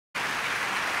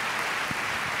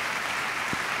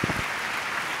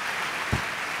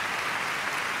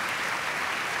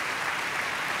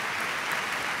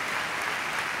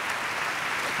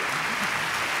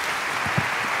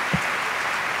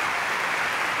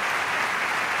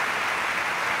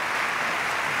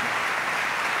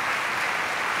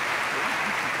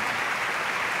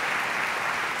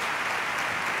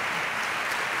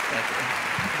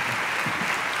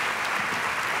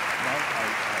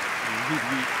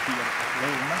here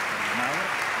alone for an hour,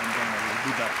 and then I will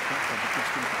be back for the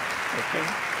question time. Okay.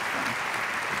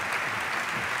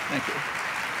 Thank you.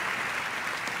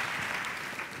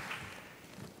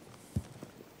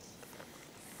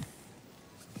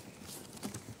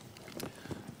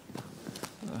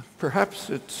 Perhaps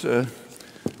it's a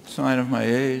sign of my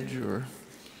age, or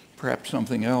perhaps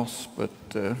something else, but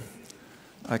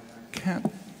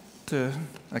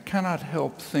I cannot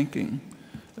help thinking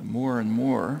more and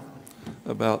more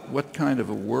about what kind of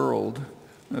a world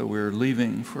we're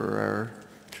leaving for our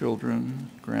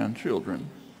children, grandchildren.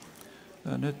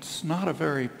 And it's not a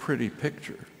very pretty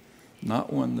picture,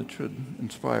 not one that should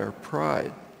inspire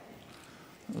pride.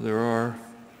 There are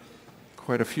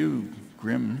quite a few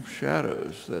grim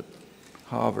shadows that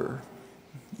hover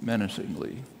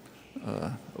menacingly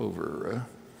over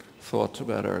thoughts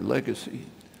about our legacy.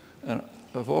 And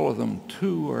of all of them,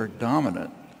 two are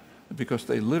dominant because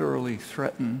they literally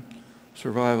threaten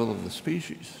survival of the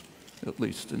species, at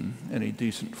least in any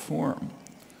decent form.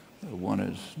 One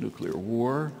is nuclear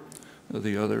war,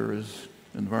 the other is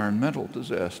environmental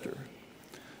disaster.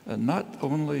 And not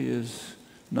only is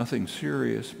nothing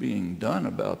serious being done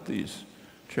about these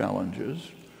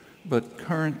challenges, but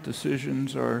current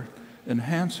decisions are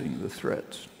enhancing the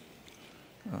threats.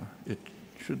 It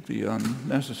should be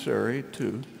unnecessary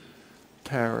to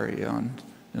tarry on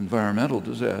environmental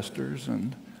disasters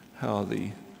and how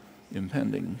the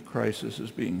impending crisis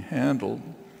is being handled.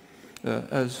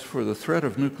 As for the threat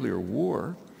of nuclear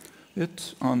war,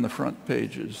 it's on the front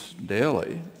pages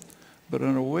daily, but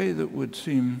in a way that would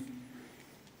seem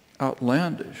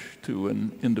outlandish to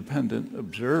an independent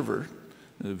observer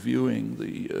viewing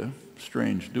the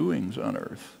strange doings on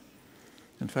Earth.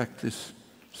 In fact, this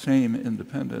same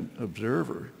independent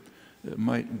observer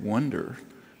might wonder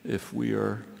if we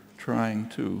are trying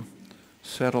to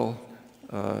settle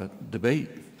a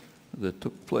debate that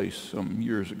took place some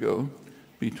years ago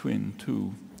between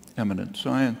two eminent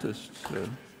scientists,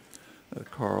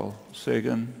 Carl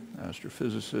Sagan,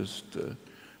 astrophysicist,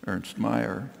 Ernst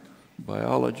Mayr,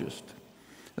 biologist.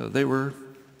 They were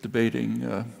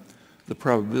debating the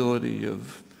probability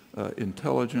of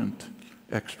intelligent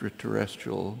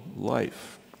extraterrestrial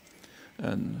life.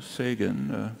 And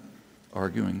Sagan,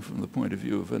 arguing from the point of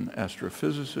view of an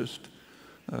astrophysicist,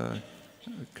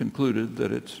 concluded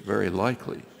that it's very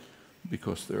likely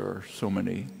because there are so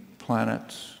many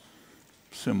planets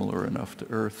similar enough to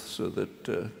Earth so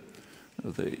that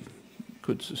they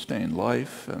could sustain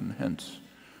life and hence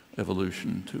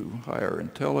evolution to higher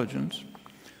intelligence.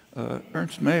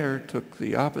 Ernst Mayr took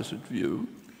the opposite view,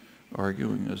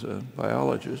 arguing as a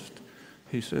biologist.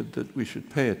 He said that we should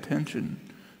pay attention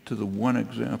to the one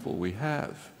example we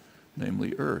have,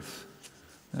 namely Earth.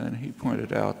 And he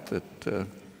pointed out that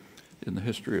in the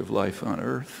history of life on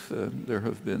Earth, there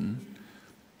have been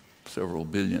several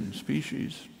billion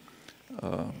species,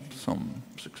 some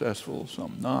successful,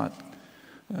 some not.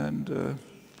 And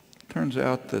turns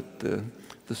out that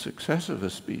the success of a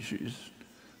species,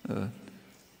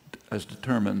 as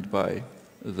determined by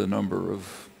the number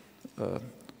of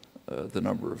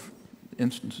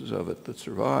instances of it that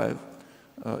survive,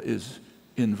 is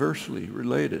inversely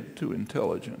related to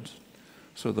intelligence.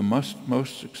 So the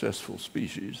most successful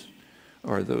species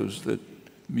are those that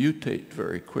mutate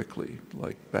very quickly,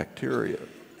 like bacteria,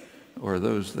 or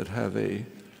those that have a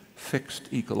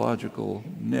fixed ecological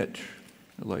niche,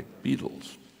 like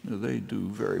beetles. They do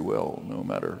very well no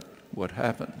matter what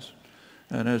happens.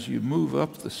 And as you move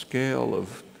up the scale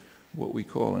of what we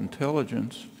call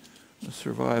intelligence,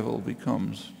 survival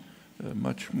becomes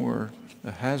much more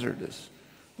hazardous.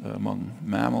 Among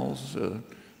mammals,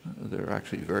 there are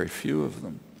actually very few of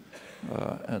them.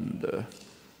 And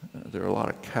there are a lot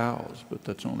of cows, but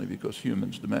that's only because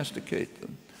humans domesticate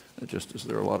them, just as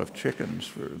there are a lot of chickens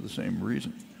for the same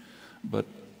reason. But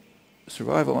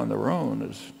survival on their own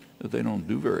is that they don't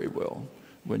do very well.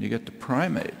 When you get to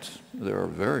primates, there are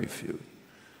very few.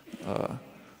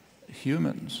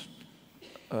 Humans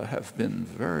have been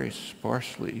very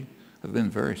sparse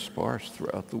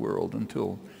throughout the world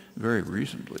until very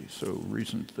recently, so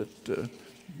recent that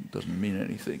doesn't mean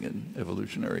anything in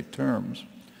evolutionary terms.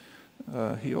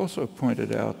 He also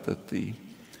pointed out that the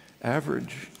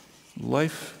average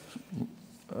life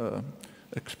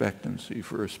expectancy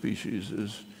for a species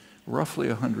is roughly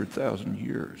 100,000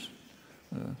 years.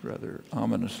 Rather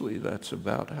ominously, that's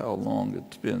about how long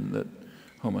it's been that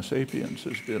Homo sapiens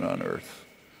has been on Earth.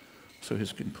 So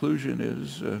his conclusion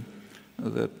is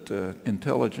that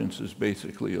intelligence is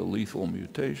basically a lethal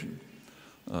mutation.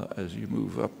 As you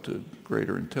move up to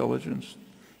greater intelligence,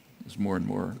 there's more and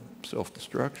more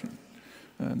self-destruction.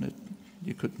 And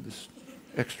this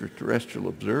extraterrestrial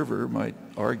observer might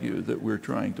argue that we're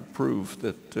trying to prove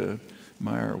that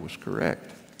Meyer was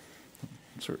correct.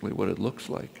 Certainly what it looks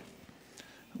like.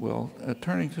 Well,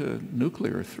 turning to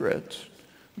nuclear threats,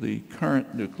 the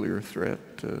current nuclear threat,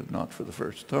 not for the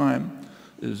first time,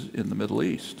 is in the Middle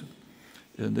East.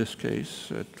 In this case,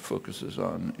 it focuses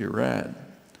on Iran.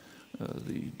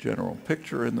 The general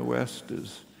picture in the West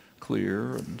is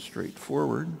clear and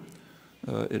straightforward.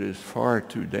 It is far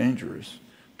too dangerous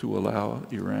to allow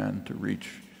Iran to reach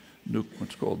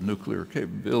what's called nuclear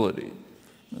capability.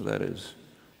 That is,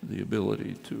 the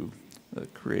ability to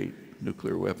create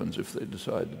nuclear weapons if they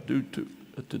decide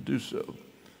to do so.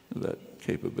 That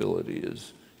capability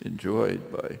is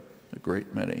enjoyed by a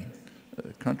great many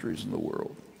countries in the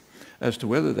world. As to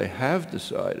whether they have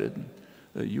decided,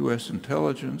 U.S.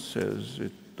 intelligence says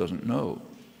it doesn't know.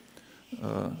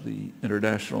 The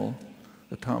International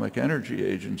Atomic Energy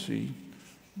Agency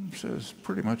says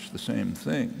pretty much the same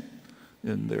thing.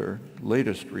 In their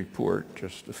latest report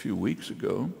just a few weeks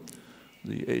ago,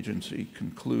 the agency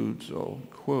concludes, I'll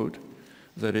quote,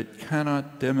 that it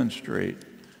cannot demonstrate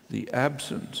the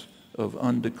absence of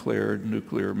undeclared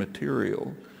nuclear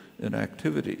material in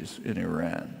activities in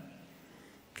Iran.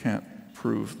 Can't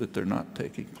prove that they're not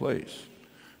taking place.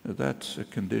 That's a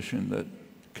condition that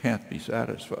can't be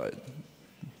satisfied,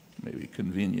 maybe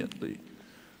conveniently.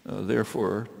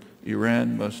 Therefore,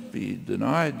 Iran must be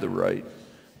denied the right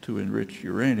to enrich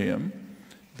uranium.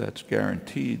 That's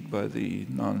guaranteed by the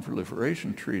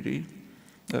Non-Proliferation Treaty,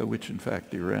 which in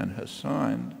fact Iran has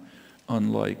signed,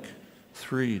 unlike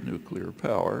 3 nuclear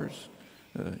powers,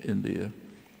 India,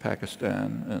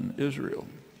 Pakistan, and Israel.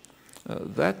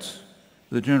 That's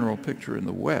the general picture in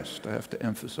the West. I have to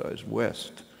emphasize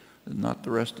West, not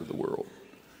the rest of the world.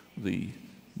 The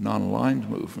non-aligned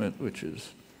movement, which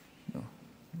is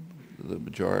the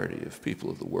majority of people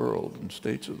of the world and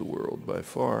states of the world by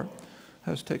far,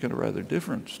 has taken a rather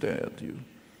different stand.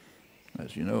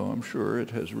 As you know, I'm sure,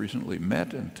 it has recently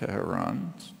met in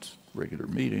Tehran, its regular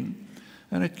meeting,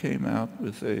 and it came out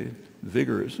with a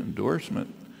vigorous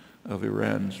endorsement of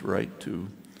Iran's right to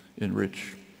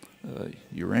enrich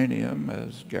uranium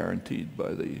as guaranteed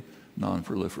by the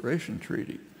Non-Proliferation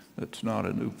Treaty. That's not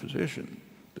a new position.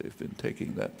 They've been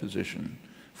taking that position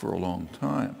for a long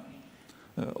time.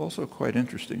 Also quite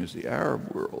interesting is the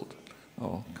Arab world.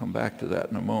 I'll come back to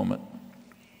that in a moment.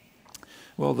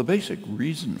 Well, the basic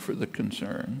reason for the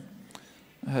concern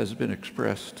has been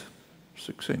expressed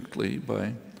succinctly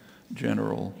by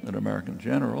an American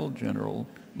general, General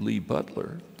Lee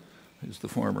Butler, who's the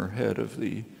former head of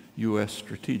the U.S.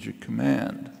 Strategic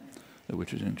Command,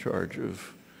 which is in charge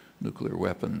of nuclear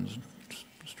weapons,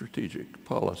 strategic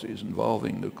policies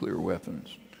involving nuclear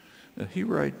weapons. He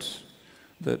writes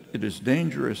that it is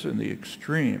dangerous in the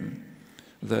extreme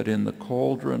that in the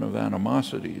cauldron of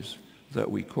animosities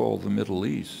that we call the Middle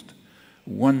East,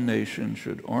 one nation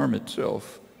should arm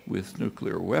itself with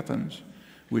nuclear weapons,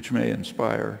 which may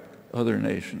inspire other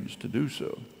nations to do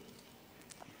so.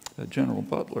 General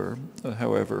Butler,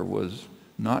 however, was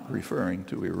not referring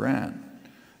to Iran.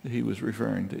 He was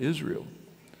referring to Israel.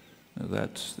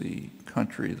 That's the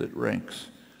country that ranks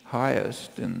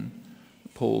highest in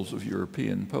polls of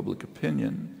European public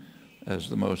opinion as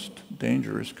the most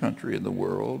dangerous country in the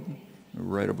world,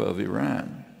 right above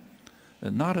Iran.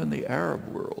 And not in the Arab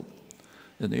world.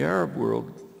 In the Arab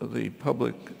world, the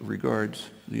public regards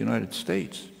the United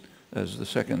States as the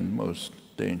second most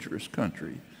dangerous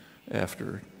country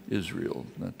after Israel.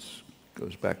 That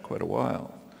goes back quite a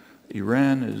while.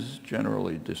 Iran is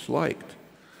generally disliked,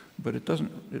 but it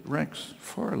ranks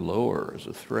far lower as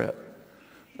a threat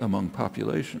among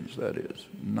populations, that is,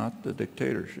 not the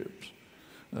dictatorships.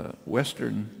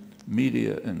 Western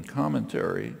media and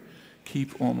commentary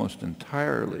keep almost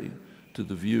entirely to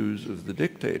the views of the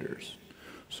dictators.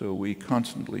 So we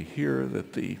constantly hear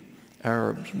that the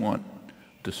Arabs want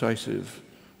decisive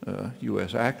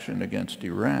U.S. action against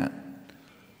Iran,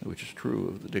 which is true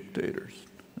of the dictators.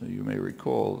 You may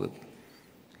recall that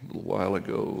a little while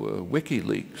ago,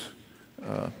 WikiLeaks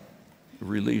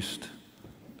released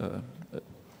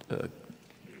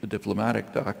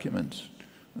diplomatic documents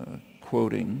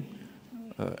quoting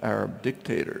Arab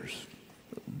dictators,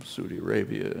 Saudi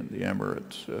Arabia and the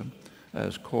Emirates,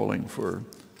 as calling for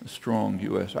strong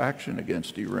U.S. action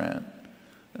against Iran.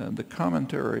 And the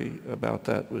commentary about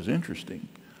that was interesting.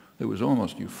 It was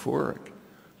almost euphoric.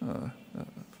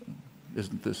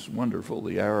 Isn't this wonderful?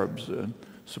 The Arabs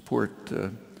support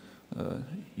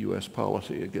U.S.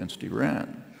 policy against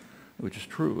Iran, which is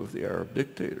true of the Arab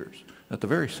dictators. At the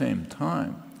very same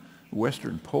time,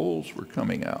 Western polls were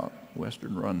coming out,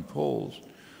 Western-run polls,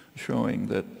 showing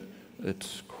that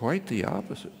it's quite the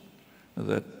opposite.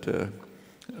 that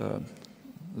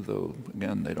though,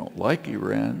 again, they don't like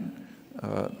Iran,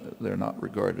 they're not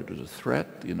regarded as a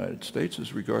threat. The United States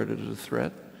is regarded as a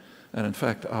threat. And in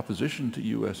fact, opposition to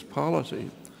U.S. policy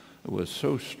was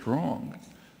so strong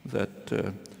that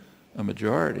a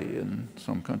majority in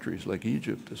some countries like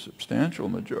Egypt, a substantial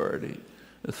majority,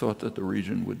 thought that the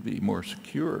region would be more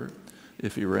secure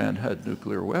if Iran had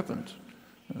nuclear weapons.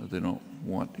 They don't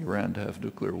want Iran to have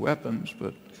nuclear weapons,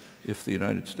 but if the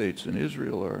United States and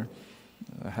Israel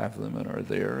have them and are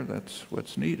there, that's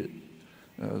what's needed.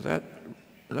 That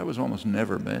was almost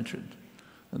never mentioned.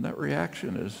 And that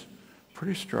reaction is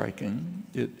pretty striking.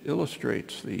 It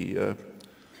illustrates the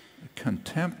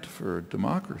contempt for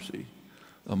democracy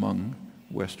among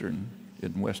Western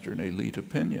elite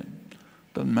opinion.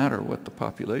 Doesn't matter what the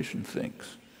population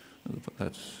thinks.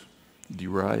 That's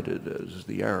derided as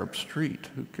the Arab street.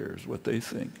 Who cares what they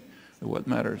think? And what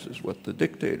matters is what the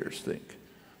dictators think.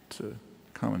 It's a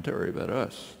commentary about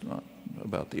us, not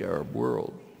about the Arab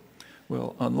world.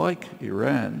 Well, unlike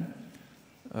Iran,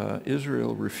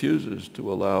 Israel refuses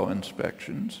to allow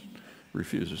inspections,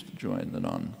 refuses to join the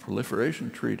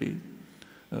Non-Proliferation Treaty.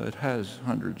 It has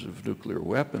hundreds of nuclear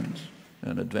weapons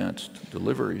and advanced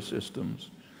delivery systems.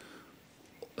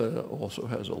 Also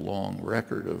has a long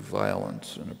record of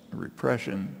violence and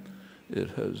repression.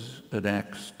 It has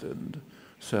annexed and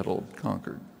settled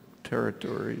conquered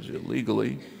territories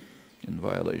illegally in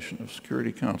violation of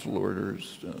Security Council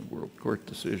orders, World Court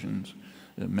decisions,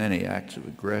 and many acts of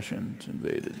aggression. It's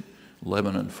invaded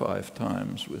Lebanon 5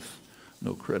 times with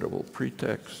no credible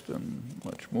pretext and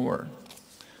much more.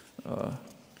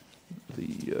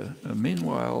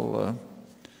 Meanwhile,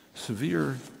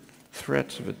 severe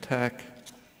threats of attack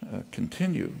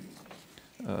continue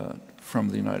from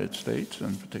the United States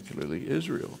and particularly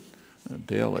Israel.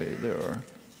 Daily there are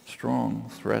strong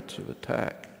threats of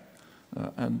attack,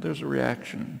 and there's a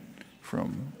reaction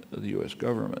from the U.S.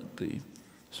 government. The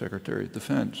Secretary of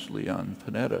Defense, Leon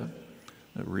Panetta,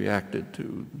 reacted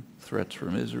to threats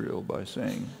from Israel by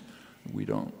saying, we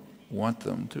don't want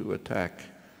them to attack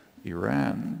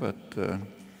Iran, but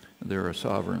they're a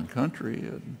sovereign country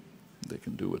and they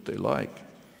can do what they like.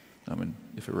 I mean,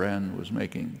 if Iran was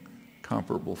making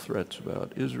comparable threats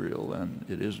about Israel, and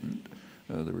it isn't,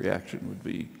 the reaction would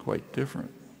be quite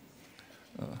different.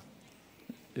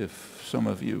 If some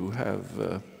of you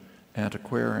have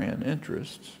antiquarian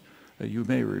interests, you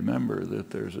may remember that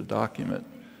there's a document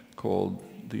called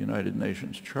the United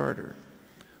Nations Charter.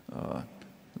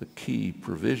 The key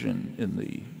provision in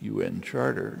the UN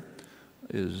Charter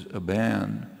is a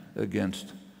ban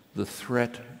against the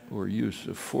threat or use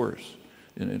of force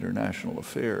in international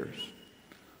affairs.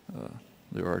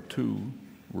 There are 2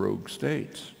 rogue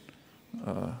states,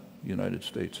 United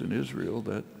States and Israel,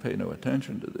 that pay no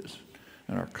attention to this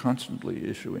and are constantly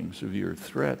issuing severe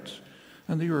threats,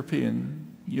 and the European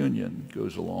Union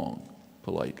goes along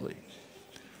politely.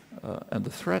 And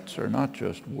the threats are not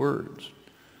just words.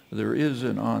 There is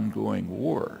an ongoing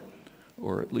war,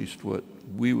 or at least what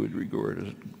we would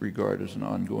regard as an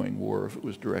ongoing war if it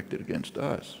was directed against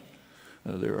us.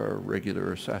 There are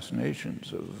regular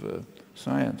assassinations of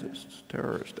scientists,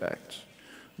 terrorist acts.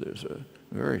 There's a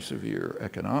very severe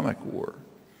economic war.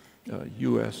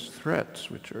 U.S. threats,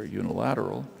 which are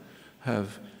unilateral,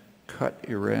 have cut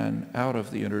Iran out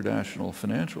of the international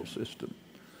financial system.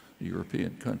 The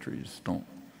European countries don't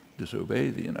disobey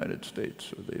the United States,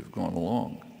 so they've gone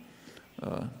along.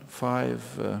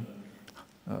 5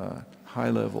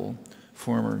 high-level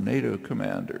former NATO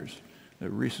commanders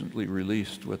recently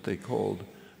released what they called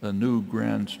a new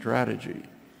grand strategy,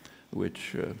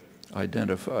 which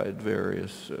identified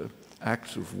various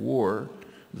acts of war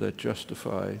that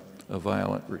justify a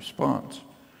violent response.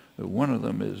 One of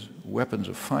them is weapons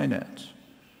of finance.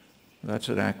 That's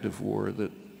an act of war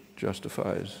that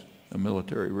justifies a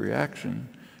military reaction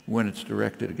when it's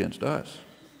directed against us.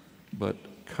 But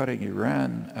cutting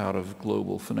Iran out of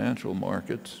global financial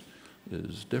markets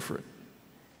is different.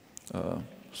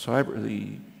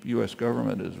 The U.S.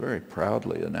 government is very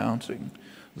proudly announcing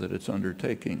that it's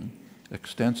undertaking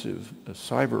extensive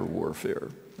cyber warfare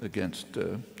against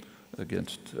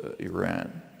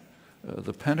Iran.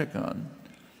 The Pentagon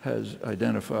has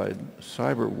identified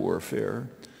cyber warfare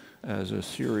as a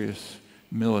serious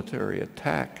military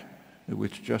attack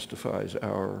which justifies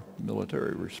our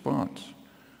military response.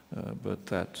 But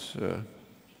that's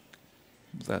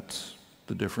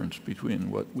the difference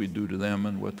between what we do to them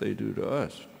and what they do to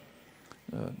us.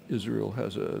 Israel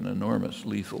has an enormous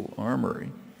lethal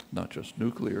armory, not just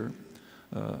nuclear.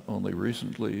 Only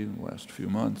recently, in the last few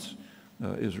months,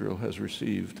 Israel has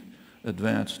received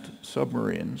advanced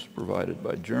submarines provided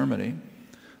by Germany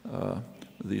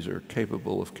these are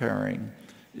capable of carrying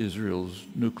Israel's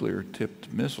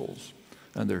nuclear-tipped missiles,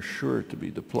 and they're sure to be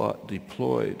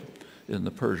deployed in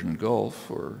the Persian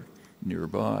Gulf or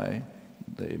nearby.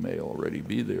 They may already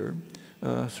be there,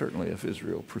 certainly if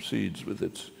Israel proceeds with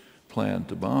its plan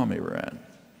to bomb Iran.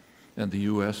 And the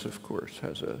U.S., of course,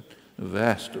 has a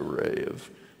vast array of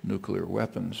nuclear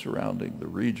weapons surrounding the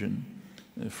region,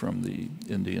 from the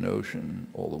Indian Ocean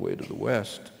all the way to the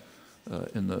west.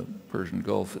 In the Persian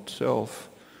Gulf itself,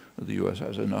 the U.S.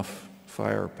 has enough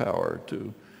firepower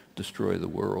to destroy the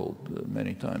world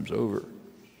many times over.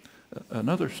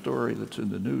 Another story that's in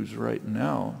the news right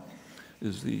now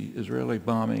is the Israeli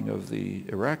bombing of the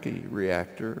Iraqi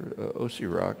reactor,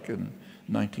 Osirak, in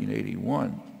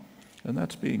 1981. And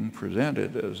that's being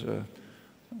presented as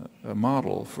a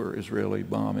model for Israeli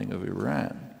bombing of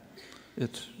Iran.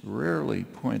 It's rarely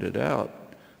pointed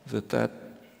out that that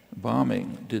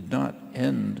bombing did not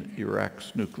end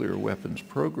Iraq's nuclear weapons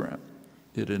program.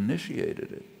 It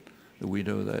initiated it. We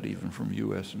know that even from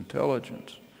U.S.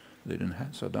 intelligence.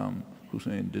 Saddam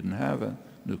Hussein didn't have a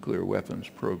nuclear weapons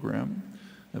program,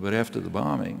 but after the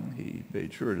bombing, he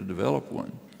made sure to develop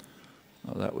one.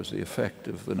 That was the effect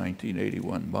of the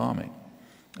 1981 bombing.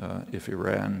 If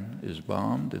Iran is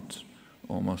bombed, it's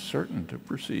almost certain to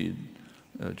proceed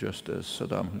just as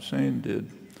Saddam Hussein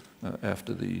did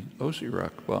after the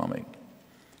Osirak bombing.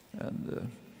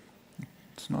 And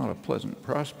it's not a pleasant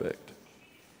prospect.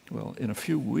 Well, in a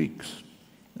few weeks,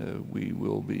 we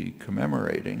will be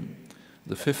commemorating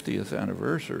the 50th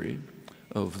anniversary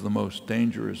of the most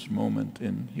dangerous moment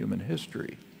in human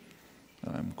history.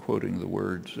 I'm quoting the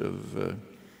words of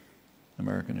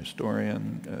American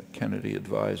historian, Kennedy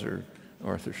advisor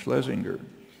Arthur Schlesinger.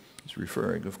 He's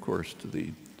referring, of course, to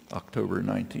the October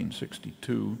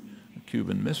 1962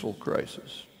 Cuban Missile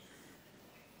Crisis.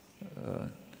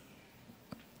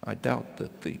 I doubt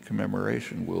that the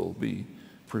commemoration will be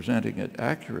presenting it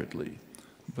accurately,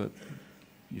 but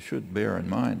you should bear in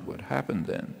mind what happened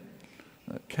then.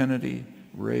 Kennedy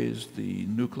raised the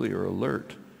nuclear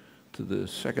alert to the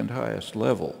second highest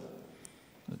level,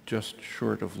 just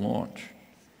short of launch.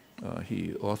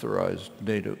 He authorized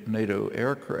NATO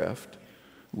aircraft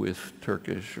with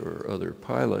Turkish or other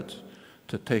pilots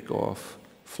to take off,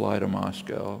 fly to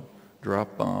Moscow,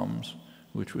 drop bombs,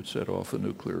 which would set off a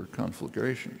nuclear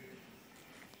conflagration.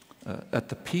 At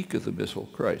the peak of the missile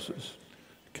crisis,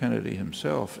 Kennedy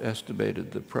himself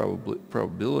estimated the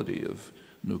probability of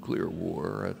nuclear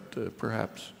war at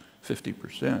perhaps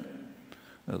 50%.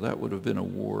 That would have been a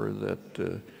war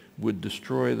that would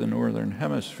destroy the Northern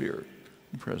Hemisphere.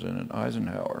 President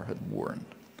Eisenhower had warned.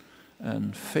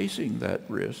 And facing that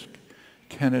risk,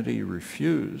 Kennedy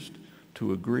refused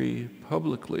to agree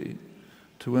publicly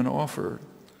to an offer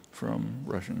from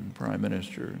Russian Prime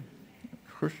Minister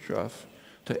Khrushchev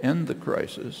to end the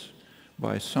crisis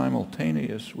by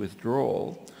simultaneous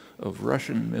withdrawal of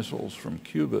Russian missiles from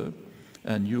Cuba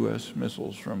and U.S.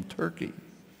 missiles from Turkey.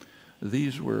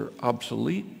 These were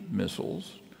obsolete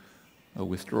missiles. A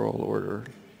withdrawal order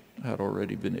had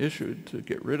already been issued to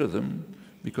get rid of them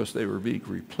because they were being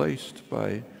replaced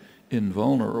by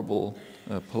invulnerable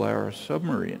Polaris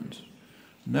submarines.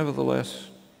 Nevertheless,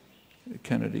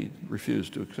 Kennedy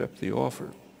refused to accept the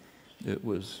offer. It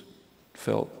was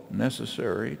felt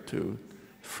necessary to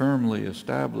firmly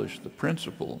establish the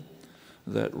principle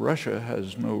that Russia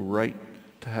has no right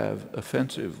to have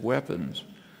offensive weapons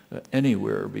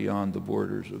anywhere beyond the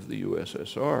borders of the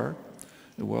USSR,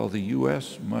 while the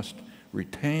U.S. must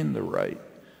retain the right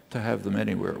to have them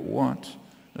anywhere it wants,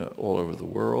 all over the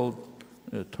world,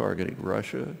 targeting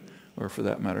Russia, or for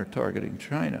that matter, targeting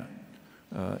China.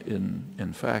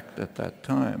 In fact, at that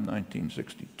time,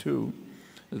 1962,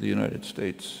 the United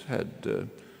States had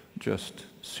just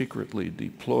secretly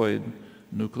deployed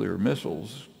nuclear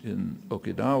missiles in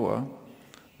Okinawa,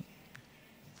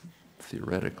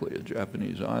 theoretically a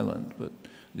Japanese island, but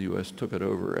the U.S. took it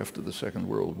over after the Second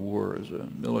World War as a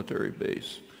military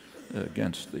base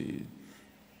against the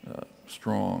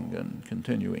strong and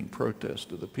continuing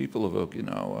protest of the people of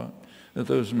Okinawa.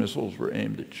 Those missiles were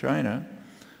aimed at China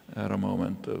at a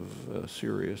moment of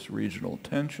serious regional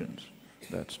tensions.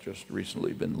 That's just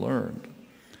recently been learned.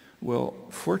 Well,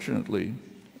 fortunately,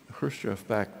 Khrushchev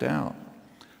backed down,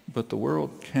 but the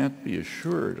world can't be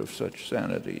assured of such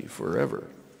sanity forever.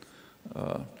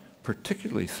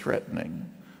 Particularly threatening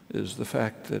is the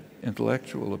fact that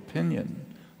intellectual opinion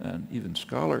and even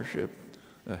scholarship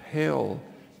hail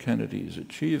Kennedy's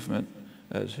achievement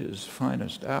as his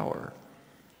finest hour.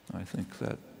 I think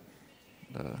that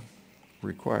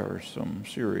requires some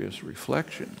serious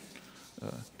reflection.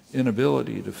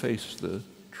 Inability to face the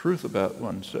truth about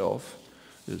oneself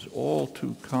is all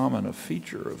too common a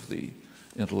feature of the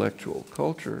intellectual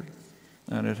culture,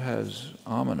 and it has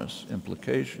ominous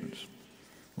implications.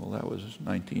 Well, that was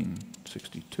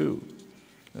 1962.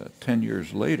 10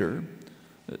 years later,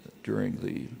 during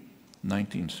the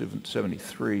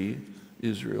 1973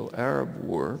 Israel-Arab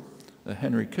War,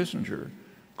 Henry Kissinger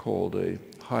called a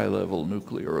high-level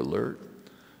nuclear alert.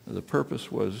 The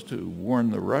purpose was to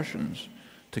warn the Russians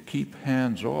to keep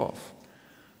hands off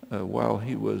while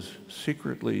he was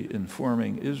secretly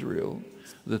informing Israel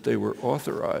that they were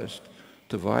authorized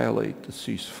to violate the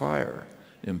ceasefire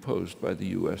imposed by the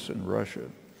U.S. and Russia,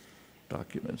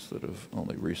 documents that have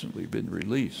only recently been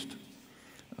released.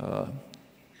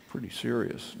 Pretty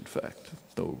serious, in fact,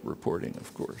 though reporting,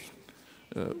 of course.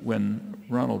 When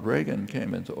Ronald Reagan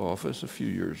came into office a few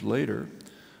years later,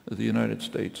 the United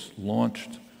States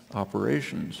launched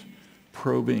operations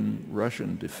probing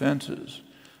Russian defenses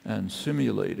and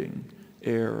simulating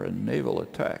air and naval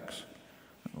attacks,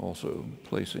 also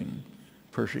placing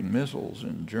Pershing missiles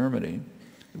in Germany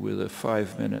with a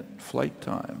 5-minute flight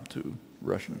time to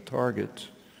Russian targets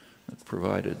that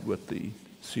provided what the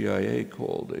CIA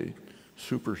called a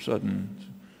super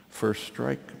sudden first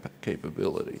strike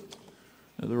capability.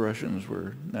 The Russians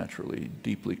were naturally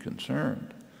deeply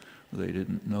concerned. They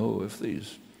didn't know if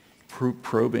these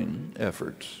probing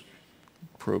efforts,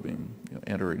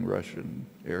 entering Russian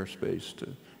airspace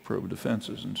to probe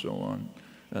defenses and so on,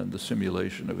 and the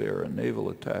simulation of air and naval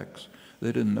attacks,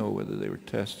 they didn't know whether they were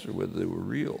tests or whether they were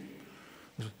real.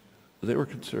 They were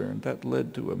concerned. That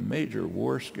led to a major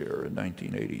war scare in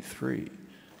 1983. It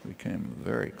became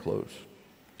very close.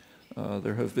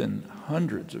 There have been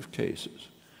hundreds of cases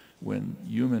when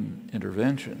human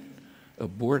intervention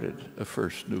aborted a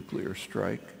first nuclear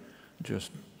strike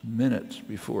just minutes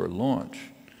before launch.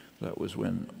 That was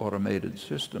when automated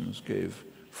systems gave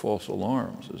false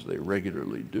alarms, as they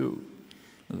regularly do.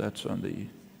 That's on the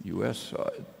U.S.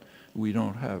 side. We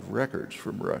don't have records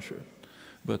from Russia,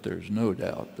 but there's no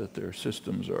doubt that their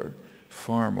systems are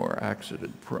far more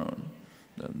accident-prone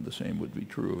than the same would be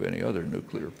true of any other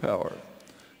nuclear power.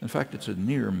 In fact, it's a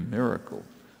near miracle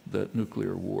that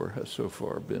nuclear war has so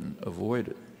far been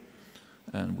avoided,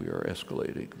 and we are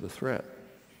escalating the threat.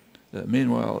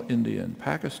 Meanwhile, India and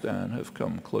Pakistan have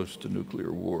come close to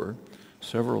nuclear war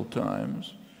several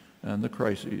times, and the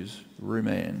crises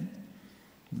remain,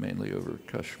 mainly over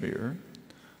Kashmir.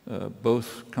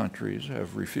 Both countries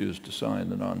have refused to sign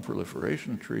the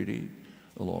Non-Proliferation Treaty,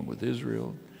 along with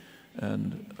Israel,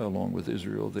 and along with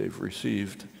Israel, they've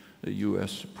received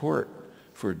U.S. support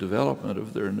for development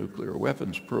of their nuclear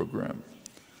weapons program.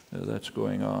 That's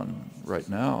going on right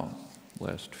now,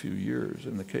 last few years.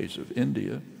 In the case of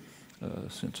India,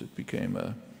 since it became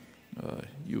a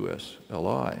U.S.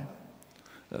 ally.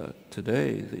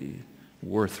 Today, the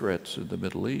war threats in the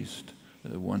Middle East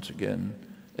once again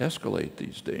escalate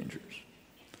these dangers.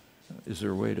 Is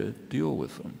there a way to deal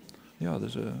with them? Yeah,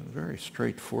 there's a very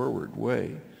straightforward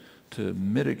way to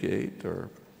mitigate or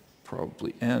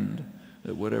probably end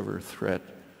whatever threat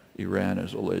Iran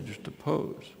is alleged to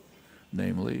pose,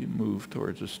 namely move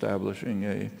towards establishing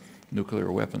a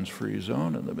nuclear weapons-free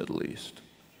zone in the Middle East.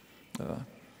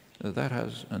 That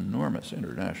has enormous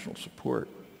international support.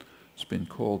 It's been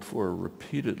called for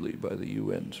repeatedly by the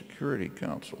UN Security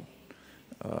Council.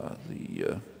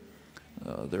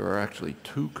 There are actually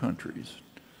 2 countries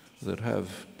that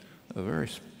have a very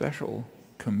special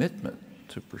commitment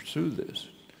to pursue this,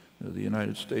 the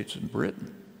United States and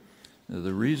Britain.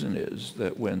 The reason is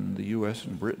that when the U.S.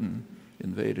 and Britain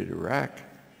invaded Iraq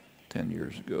 10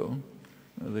 years ago,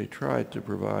 they tried to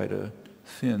provide a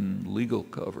thin legal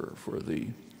cover for the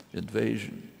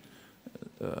invasion.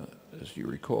 As you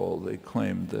recall, they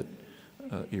claimed that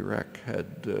Iraq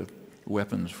had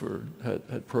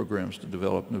had programs to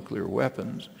develop nuclear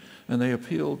weapons, and they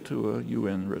appealed to a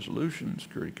UN resolution,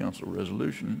 Security Council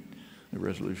resolution, the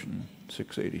Resolution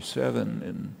 687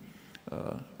 in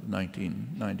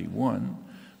 1991,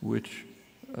 which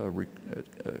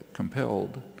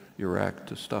compelled Iraq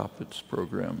to stop its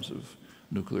programs of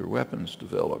nuclear weapons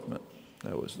development.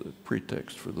 That was the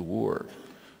pretext for the war.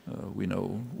 We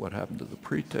know what happened to the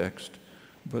pretext,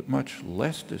 but much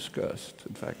less discussed,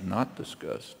 in fact not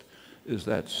discussed, is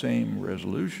that same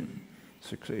resolution,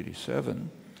 687,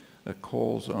 that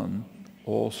calls on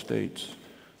all states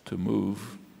to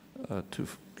move to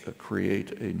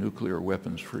create a nuclear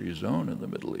weapons-free zone in the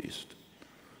Middle East.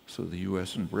 So the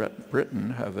U.S. and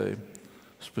Britain have a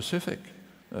specific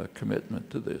commitment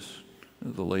to this.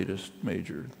 The latest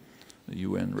major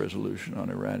UN resolution on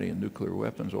Iranian nuclear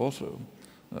weapons also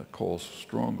calls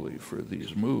strongly for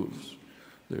these moves.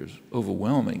 There's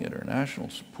overwhelming international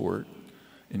support,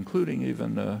 including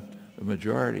even a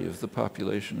majority of the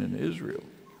population in Israel.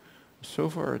 So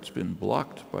far it's been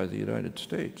blocked by the United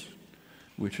States,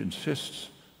 which insists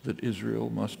that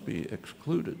Israel must be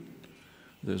excluded.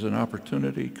 There's an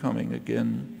opportunity coming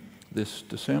again this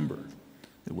December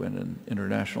when an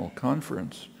international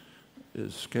conference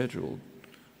is scheduled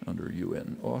under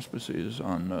UN auspices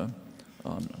on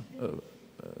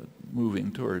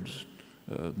moving towards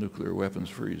nuclear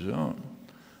weapons-free zone.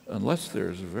 Unless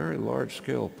there's a very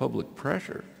large-scale public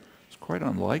pressure, it's quite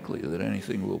unlikely that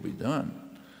anything will be done.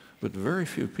 But very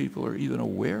few people are even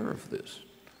aware of this.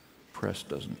 Press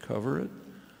doesn't cover it.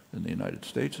 In the United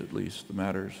States, at least, the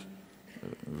matter's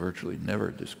virtually never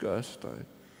discussed. I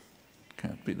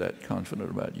can't be that confident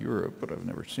about Europe, but I've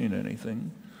never seen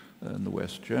anything in the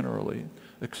West generally,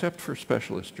 except for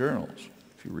specialist journals.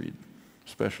 If you read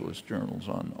specialist journals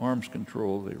on arms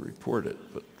control, they report it,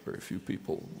 but very few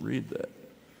people read that.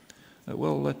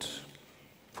 Well, let's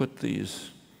put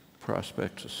these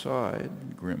prospects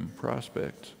aside, grim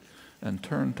prospects, and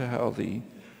turn to how the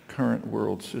current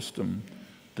world system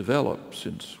developed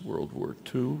since World War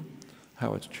II,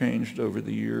 how it's changed over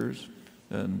the years,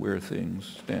 and where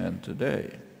things stand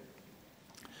today.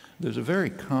 There's a very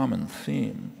common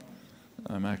theme.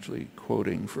 I'm actually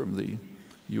quoting from the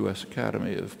U.S.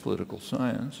 Academy of Political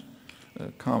Science,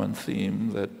 a common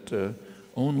theme that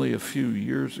only a few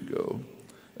years ago,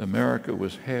 America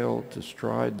was hailed to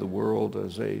stride the world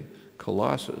as a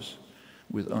colossus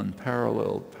with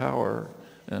unparalleled power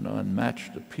and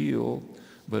unmatched appeal,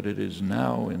 but it is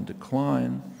now in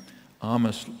decline,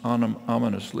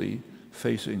 ominously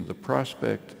facing the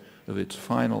prospect of its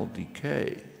final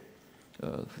decay.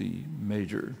 The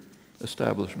major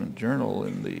establishment journal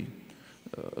in the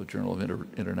Journal of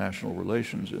International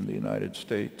Relations in the United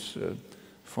States,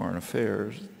 Foreign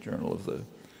Affairs, Journal of the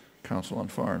Council on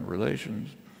Foreign Relations,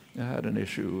 had an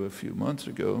issue a few months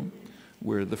ago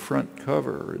where the front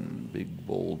cover in big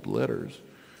bold letters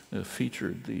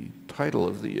featured the title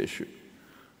of the issue.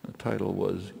 The title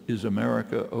was, "Is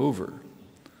America Over?"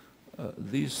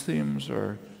 These themes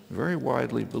are very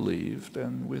widely believed,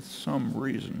 and with some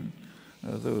reason,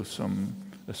 though some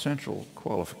essential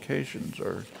qualifications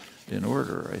are in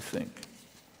order, I think.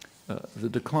 The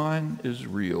decline is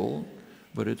real,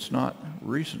 but it's not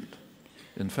recent.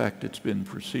 In fact, it's been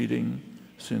proceeding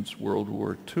since World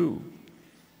War II.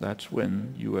 That's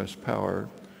when U.S. power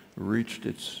reached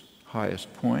its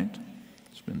highest point.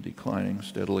 It's been declining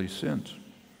steadily since.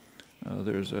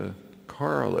 There's a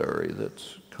corollary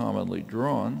that's commonly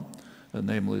drawn,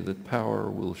 namely that power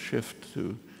will shift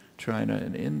to China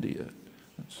and India.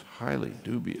 That's highly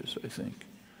dubious, I think.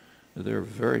 They're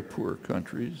very poor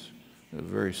countries,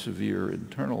 very severe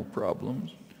internal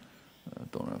problems.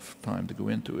 Don't have time to go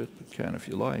into it, but can if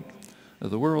you like.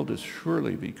 The world is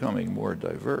surely becoming more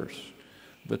diverse,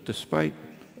 but despite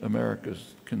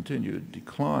America's continued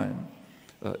decline,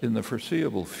 in the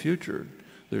foreseeable future,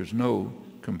 there's no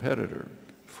competitor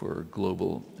for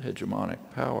global hegemonic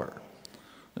power.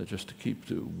 Just to keep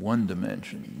to one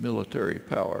dimension, military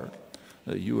power,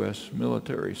 U.S.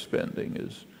 military spending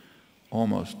is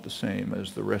almost the same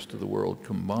as the rest of the world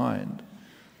combined,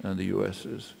 and the U.S.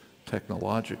 is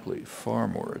technologically far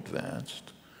more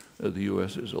advanced. The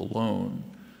U.S. is alone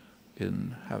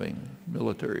in having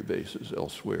military bases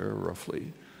elsewhere,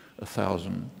 roughly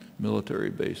 1,000 military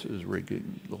bases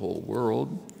rigging the whole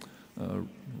world.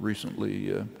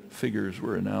 Recently, figures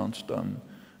were announced on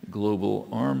global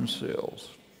arms sales.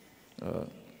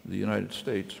 The United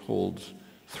States holds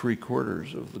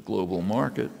 3/4 of the global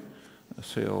market.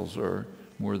 Sales are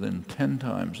more than 10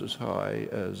 times as high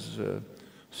as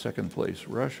second place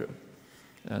Russia.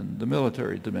 And the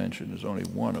military dimension is only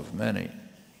one of many.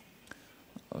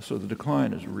 So the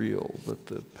decline is real, but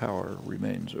the power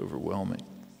remains overwhelming.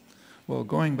 Well,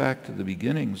 going back to the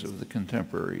beginnings of the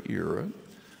contemporary era,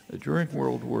 during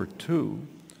World War II,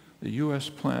 the U.S.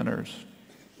 planners,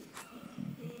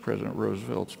 President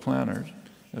Roosevelt's planners,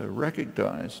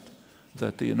 recognized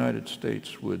that the United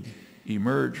States would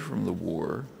emerge from the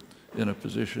war in a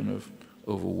position of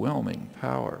overwhelming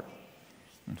power.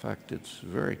 In fact, it's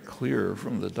very clear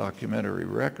from the documentary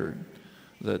record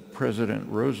that President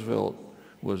Roosevelt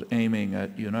was aiming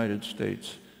at United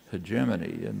States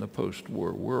hegemony in the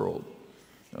post-war world.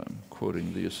 I'm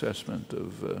quoting the assessment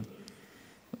of a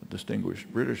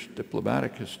distinguished British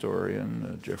diplomatic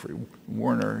historian, Geoffrey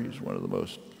Warner. He's one of the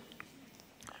most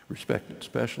respected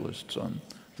specialists on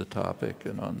the topic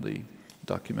and on the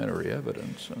documentary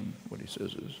evidence, and what he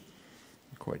says is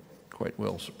quite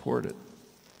well supported.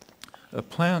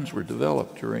 Plans were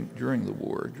developed during the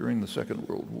war, during the Second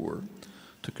World War,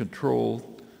 to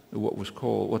control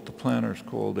what the planners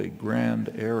called a grand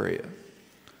area.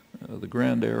 The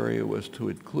Grand Area was to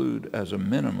include, as a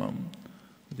minimum,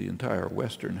 the entire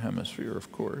Western Hemisphere,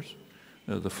 of course,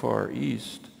 the Far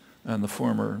East, and the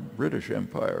former British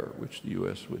Empire, which the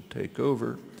U.S. would take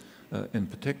over, in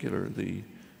particular the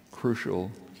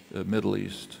crucial Middle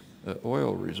East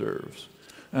oil reserves,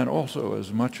 and also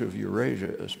as much of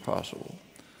Eurasia as possible.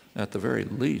 At the very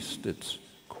least, its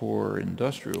core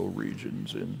industrial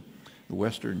regions in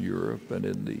Western Europe and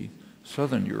in the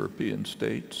southern European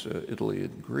states, Italy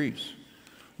and Greece.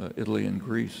 Italy and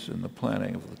Greece, in the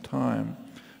planning of the time,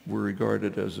 were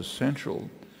regarded as essential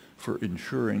for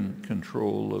ensuring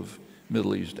control of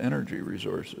Middle East energy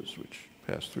resources, which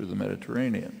passed through the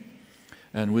Mediterranean.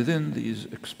 And within these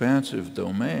expansive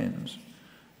domains,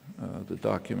 the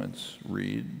documents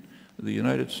read, the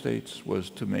United States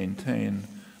was to maintain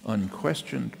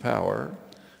unquestioned power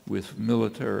with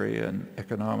military and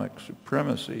economic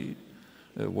supremacy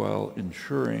while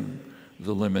ensuring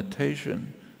the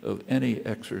limitation of any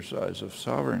exercise of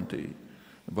sovereignty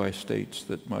by states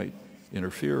that might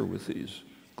interfere with these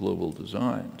global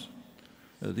designs.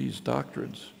 These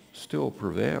doctrines still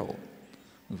prevail,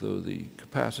 though the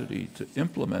capacity to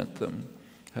implement them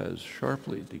has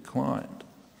sharply declined.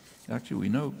 Actually, we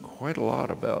know quite a lot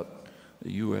about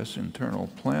the U.S. internal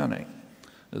planning.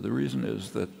 The reason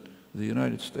is that the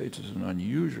United States is an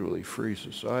unusually free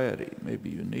society, maybe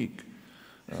unique,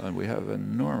 and we have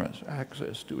enormous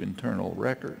access to internal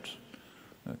records.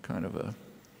 Kind of a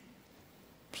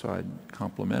side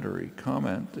complimentary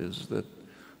comment is that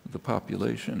the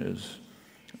population is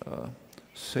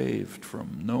saved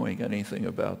from knowing anything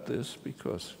about this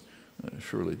because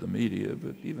surely the media,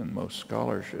 but even most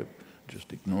scholarship,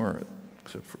 just ignore it,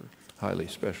 except for highly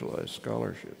specialized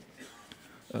scholarship.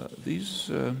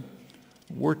 These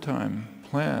wartime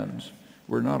plans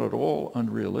were not at all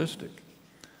unrealistic.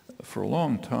 For a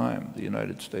long time, the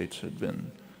United States had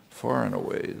been far and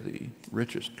away the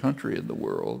richest country in the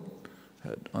world,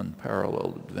 had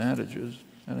unparalleled advantages,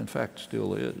 and in fact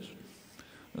still is.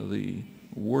 The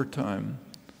wartime,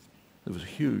 there was a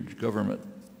huge government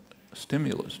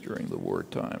stimulus during the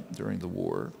wartime, during the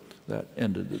war, that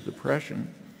ended the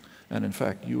Depression, and in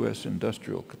fact U.S.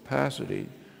 industrial capacity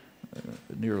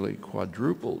nearly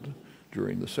quadrupled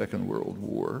during the Second World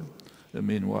War. And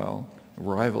meanwhile,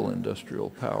 rival industrial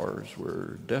powers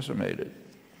were decimated.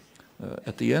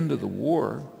 At the end of the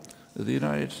war, the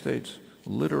United States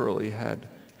literally had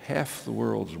half the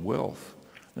world's wealth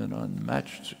and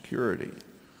unmatched security.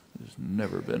 There's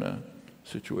never been a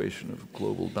situation of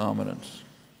global dominance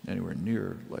anywhere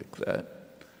near like that.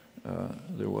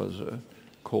 There was a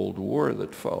Cold War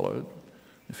that followed.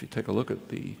 If you take a look at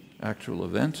the actual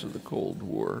events of the Cold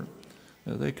War,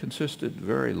 they consisted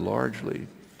very largely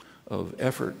of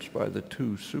efforts by the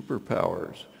two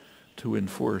superpowers to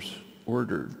enforce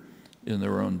order in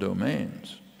their own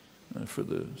domains. For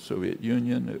the Soviet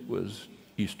Union, it was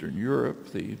Eastern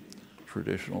Europe, the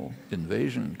traditional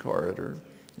invasion corridor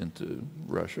into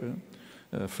Russia.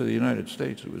 For the United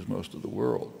States, it was most of the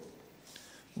world.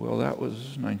 Well, that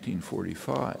was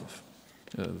 1945.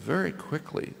 Very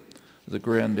quickly, the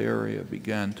Grand Area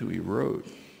began to erode.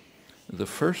 The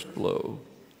first blow,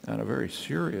 and a very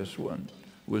serious one,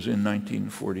 was in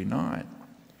 1949.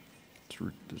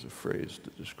 There's a phrase to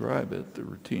describe it. The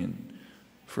routine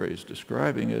phrase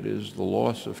describing it is the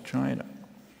loss of China.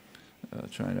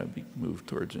 China moved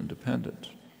towards independence.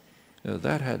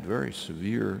 That had very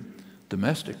severe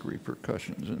domestic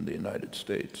repercussions in the United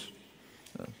States.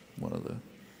 One of the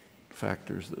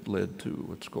factors that led to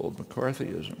what's called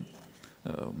McCarthyism.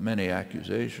 Many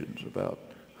accusations about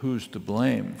who's to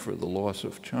blame for the loss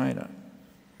of China.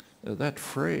 That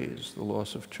phrase, the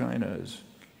loss of China, is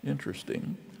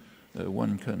interesting.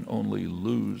 One can only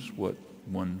lose what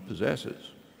one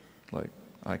possesses. Like,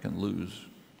 I can lose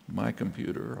my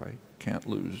computer, I can't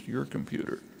lose your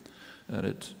computer. And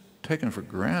it's taken for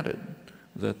granted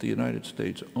that the United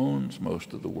States owns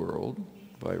most of the world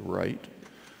by right,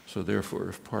 so therefore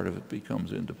if part of it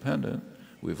becomes independent,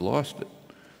 we've lost it.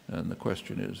 And the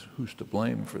question is, who's to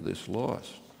blame for this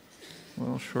loss?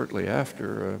 Well, shortly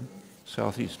after,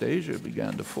 Southeast Asia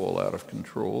began to fall out of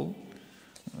control,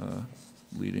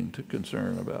 leading to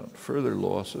concern about further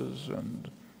losses, and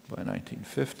by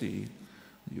 1950,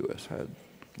 the U.S. had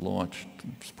launched,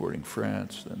 supporting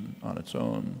France, and on its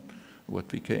own, what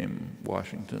became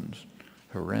Washington's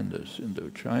horrendous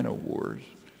Indochina wars,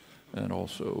 and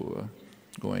also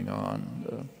going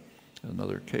on.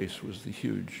 Another case was the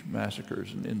huge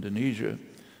massacres in Indonesia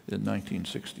in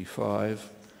 1965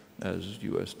 as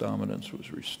U.S. dominance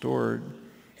was restored,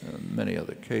 and many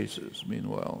other cases.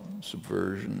 Meanwhile,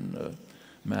 subversion,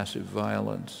 massive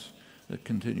violence that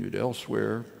continued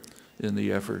elsewhere in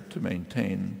the effort to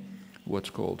maintain what's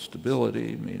called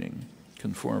stability, meaning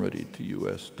conformity to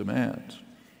U.S. demands.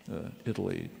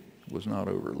 Italy was not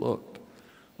overlooked.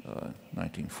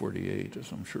 1948,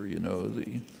 as I'm sure you know,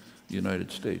 the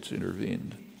United States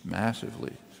intervened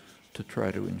massively to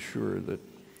try to ensure that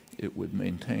it would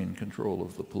maintain control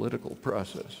of the political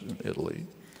process in Italy.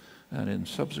 And in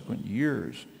subsequent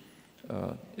years,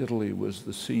 Italy was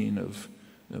the scene of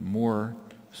more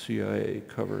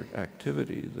CIA-covered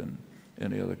activity than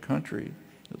any other country,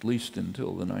 at least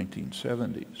until the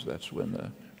 1970s. That's when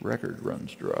the record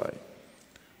runs dry.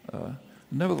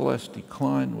 Nevertheless,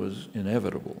 decline was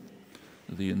inevitable.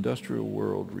 The industrial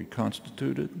world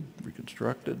reconstituted,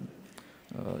 reconstructed,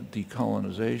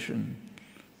 decolonization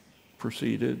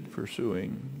proceeded,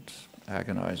 pursuing its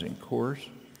agonizing course.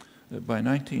 By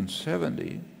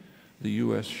 1970, the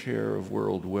U.S. share of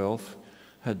world wealth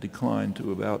had declined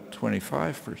to about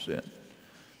 25%.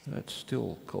 That's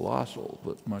still colossal,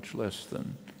 but much less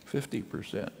than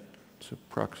 50%. It's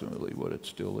approximately what it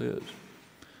still is.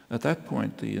 At that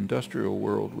point, the industrial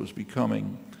world was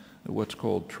becoming what's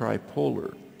called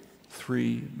tripolar,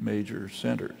 three major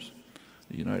centers: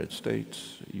 the United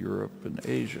States, Europe, and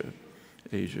Asia.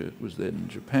 Asia was then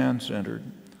Japan-centered,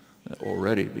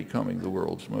 already becoming the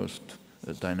world's most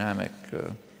dynamic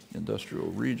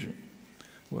industrial region.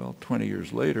 Well, 20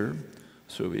 years later,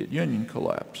 the Soviet Union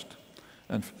collapsed.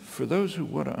 And for those who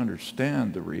want to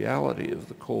understand the reality of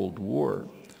the Cold War,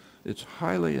 it's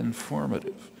highly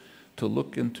informative to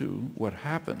look into what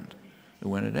happened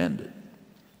when it ended.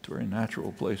 It's a very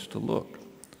natural place to look.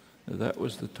 That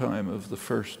was the time of the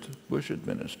first Bush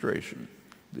administration,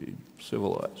 the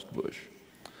civilized Bush.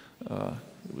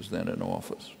 It was then in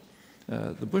office.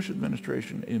 The Bush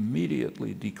administration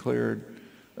immediately declared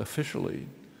officially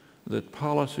that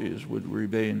policies would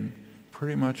remain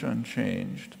pretty much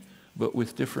unchanged, but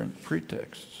with different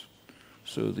pretexts.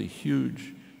 So the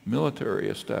huge military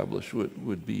establishment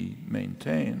would be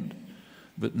maintained,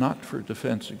 but not for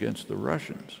defense against the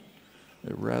Russians,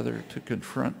 rather to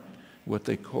confront what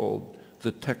they called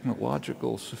the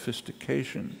technological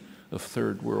sophistication of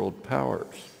third world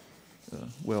powers.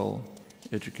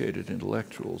 Well-educated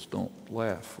intellectuals don't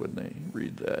laugh when they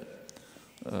read that.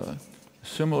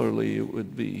 Similarly, it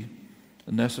would be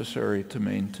necessary to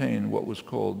maintain what was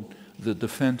called the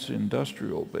defense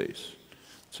industrial base.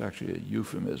 It's actually a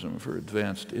euphemism for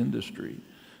advanced industry,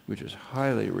 which is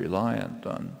highly reliant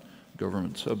on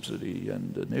government subsidy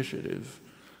and initiative.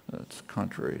 It's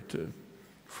contrary to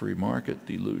free market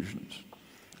delusions.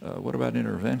 What about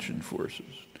intervention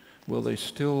forces? Well, they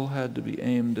still had to be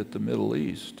aimed at the Middle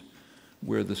East,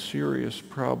 where the serious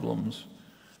problems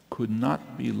could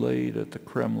not be laid at the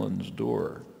Kremlin's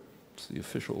door. It's the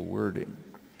official wording.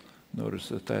 Notice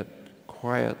that that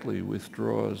quietly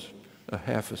withdraws a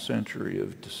half a century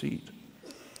of deceit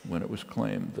when it was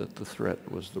claimed that the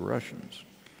threat was the Russians.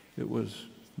 It was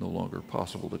no longer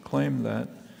possible to claim that,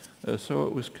 so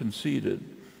it was conceded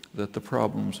that the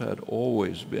problems had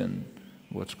always been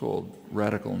what's called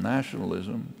radical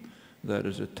nationalism, that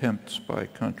is, attempts by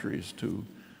countries to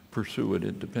pursue an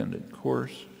independent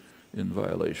course in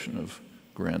violation of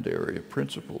grand area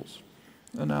principles,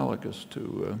 analogous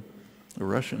to the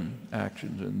Russian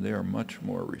actions in their much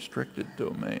more restricted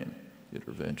domain,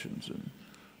 interventions in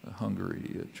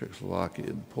Hungary, Czechoslovakia,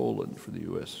 and Poland for the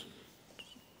U.S.,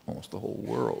 almost the whole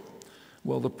world.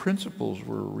 Well, the principles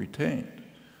were retained.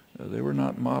 They were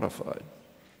not modified.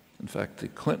 In fact, the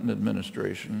Clinton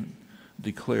administration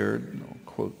declared, I'll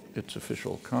quote its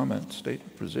official comment,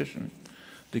 statement position,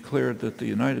 declared that the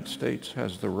United States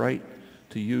has the right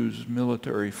to use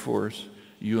military force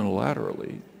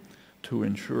unilaterally to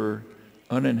ensure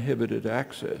uninhibited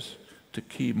access to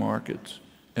key markets,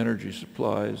 energy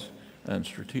supplies, and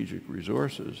strategic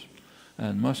resources,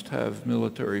 and must have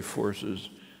military forces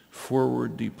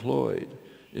forward deployed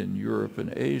in Europe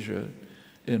and Asia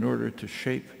in order to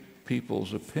shape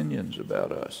people's opinions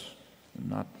about us,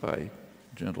 not by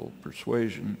gentle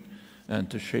persuasion, and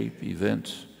to shape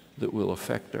events that will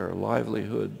affect our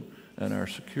livelihood and our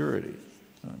security.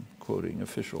 I'm quoting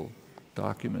official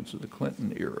documents of the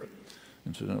Clinton era.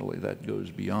 Incidentally, that goes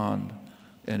beyond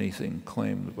anything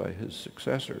claimed by his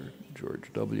successor,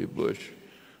 George W. Bush.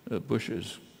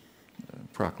 Bush's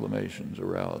proclamations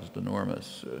aroused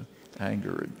enormous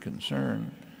anger and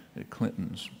concern.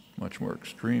 Clinton's much more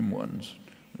extreme ones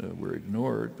were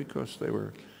ignored because they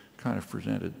were kind of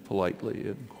presented politely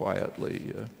and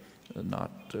quietly,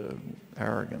 not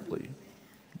arrogantly.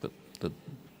 But the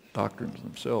doctrines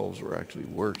themselves were actually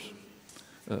worse.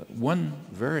 One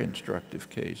very instructive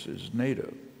case is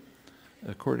NATO.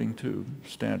 According to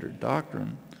standard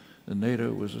doctrine,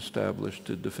 NATO was established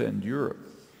to defend Europe.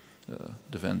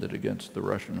 defended against the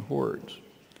Russian hordes.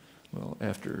 Well,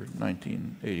 after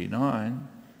 1989,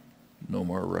 no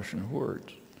more Russian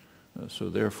hordes. So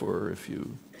therefore, if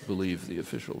you believe the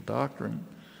official doctrine,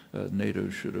 NATO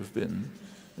should have been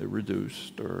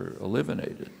reduced or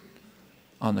eliminated.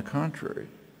 On the contrary,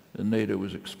 NATO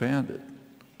was expanded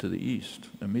to the east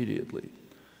immediately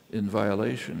in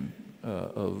violation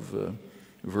of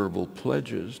verbal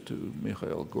pledges to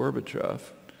Mikhail Gorbachev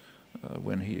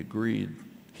when he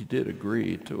did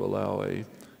agree to allow a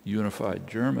unified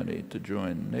Germany to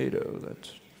join NATO.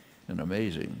 That's an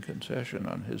amazing concession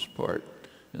on his part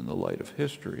in the light of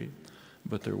history,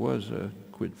 but there was a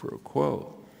quid pro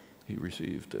quo. He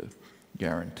received a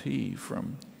guarantee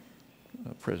from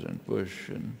President Bush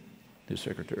and his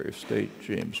Secretary of State,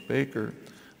 James Baker,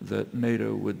 that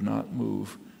NATO would not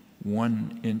move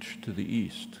 1 inch to the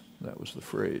east. That was the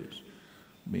phrase,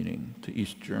 meaning to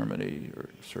East Germany, or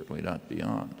certainly not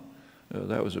beyond.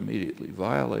 That was immediately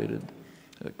violated.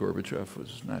 Gorbachev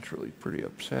was naturally pretty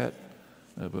upset,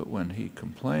 but when he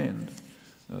complained,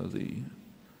 the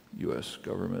U.S.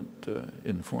 government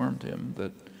informed him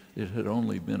that it had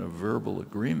only been a verbal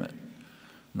agreement,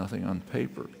 nothing on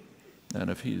paper. And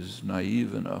if he's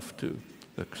naive enough to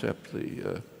accept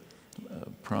the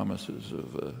promises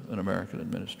of an American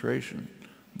administration,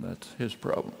 that's his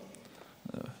problem.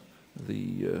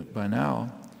 By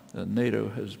now, NATO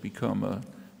has become a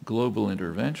global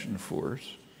intervention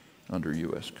force under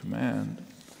U.S. command.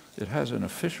 It has an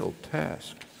official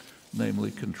task,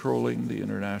 namely controlling the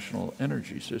international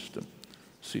energy system,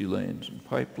 sea lanes and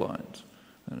pipelines,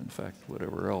 and in fact,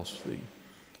 whatever else the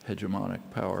hegemonic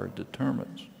power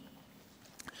determines.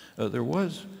 There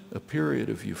was a period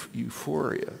of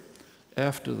euphoria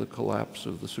after the collapse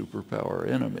of the superpower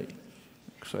enemy.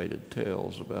 Excited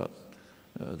tales about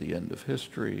the end of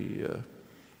history,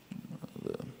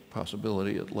 the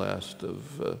possibility at last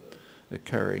of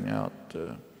carrying out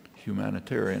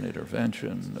humanitarian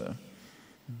intervention,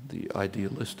 the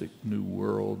idealistic new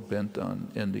world bent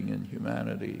on ending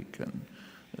inhumanity can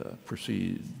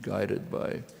proceed guided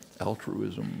by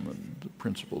altruism and the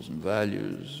principles and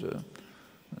values.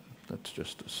 That's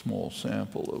just a small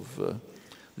sample of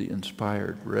the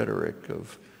inspired rhetoric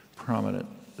of prominent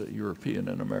European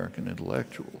and American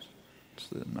intellectuals. It's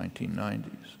the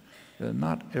 1990s.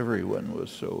 Not everyone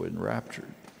was so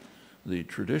enraptured. The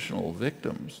traditional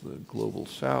victims, the global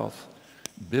South,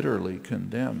 bitterly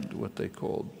condemned what they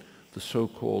called the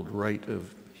so-called right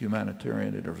of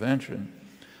humanitarian intervention,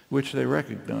 which they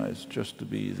recognized just to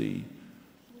be the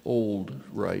old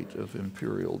right of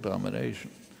imperial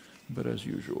domination. But as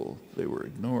usual, they were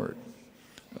ignored.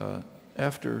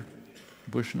 After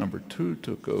Bush #2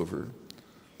 took over,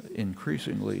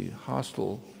 increasingly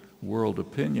hostile world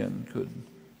opinion could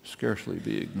scarcely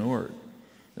be ignored,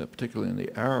 particularly in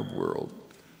the Arab world.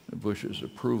 Bush's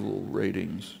approval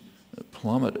ratings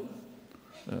plummeted.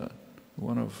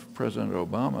 One of President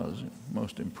Obama's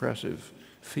most impressive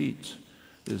feats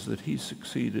is that he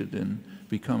succeeded in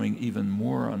becoming even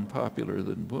more unpopular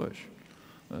than Bush.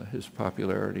 His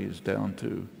popularity is down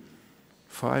to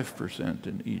 5%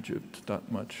 in Egypt,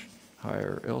 not much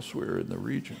higher elsewhere in the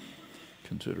region.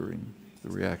 Considering the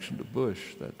reaction to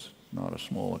Bush, that's not a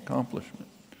small accomplishment.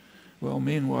 Well,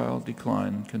 meanwhile,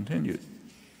 decline continued.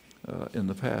 In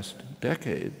the past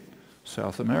decade,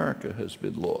 South America has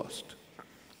been lost.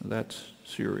 That's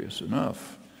serious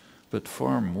enough, but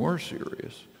far more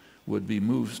serious would be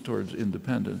moves towards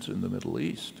independence in the Middle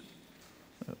East.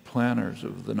 Planners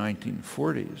of the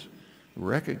 1940s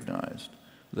recognized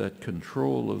that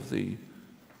control of the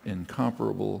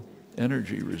incomparable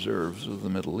energy reserves of the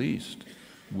Middle East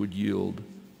would yield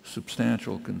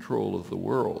substantial control of the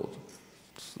world.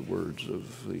 It's the words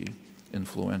of the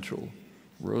influential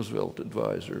Roosevelt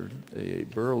advisor, A.A.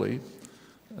 Burley,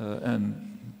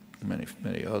 and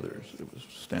many others. It was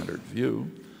a standard view.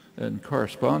 And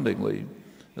correspondingly,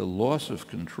 a loss of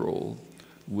control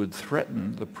would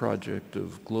threaten the project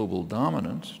of global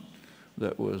dominance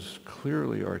that was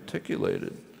clearly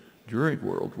articulated during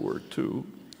World War II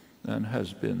and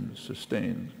has been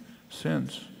sustained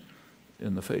since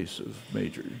in the face of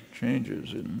major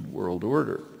changes in world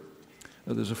order.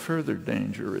 Now, there's a further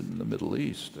danger in the Middle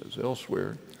East, as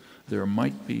elsewhere. There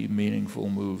might be meaningful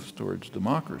moves towards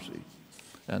democracy,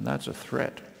 and that's a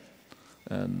threat.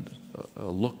 And a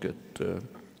look at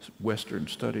Western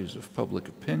studies of public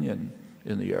opinion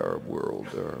in the Arab world,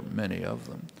 there are many of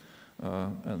them,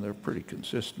 and they're pretty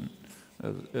consistent.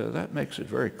 That makes it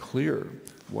very clear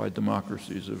why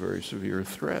democracy is a very severe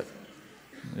threat.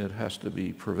 It has to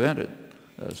be prevented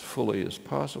as fully as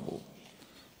possible.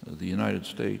 The United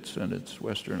States and its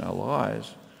Western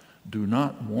allies do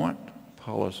not want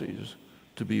policies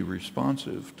to be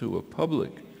responsive to a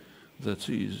public that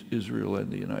sees Israel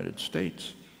and the United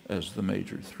States as the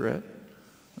major threat,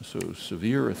 so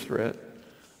severe a threat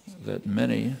that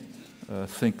many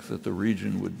think that the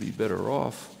region would be better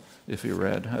off if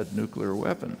Iran had nuclear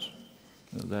weapons.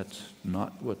 That's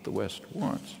not what the West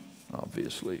wants,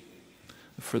 obviously.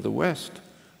 For the West,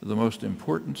 the most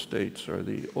important states are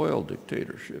the oil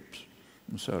dictatorships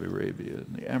in Saudi Arabia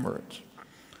and the Emirates.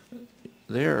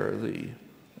 There, the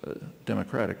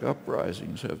democratic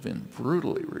uprisings have been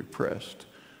brutally repressed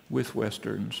with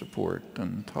Western support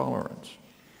and tolerance.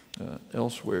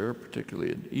 Elsewhere,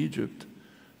 particularly in Egypt,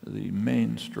 the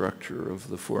main structure of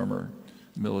the former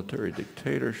military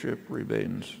dictatorship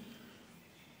remains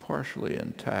partially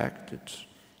intact. It's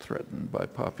threatened by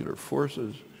popular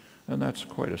forces, and that's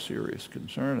quite a serious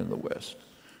concern in the West.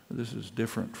 This is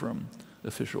different from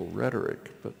official rhetoric,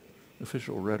 but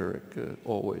official rhetoric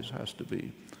always has to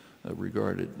be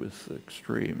regarded with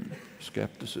extreme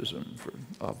skepticism for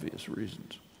obvious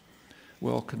reasons.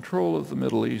 Well, control of the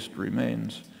Middle East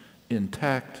remains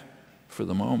intact for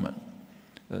the moment.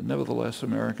 Nevertheless,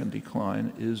 American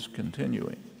decline is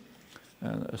continuing.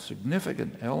 And a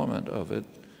significant element of it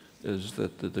is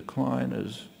that the decline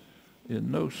is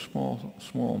in no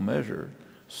small measure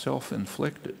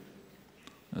self-inflicted.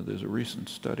 There's a recent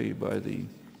study by the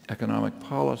Economic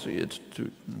Policy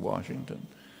Institute in Washington.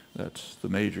 That's the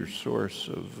major source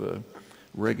of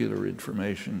regular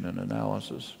information and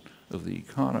analysis of the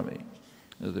economy.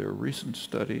 Their recent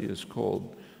study is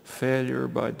called Failure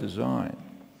by Design.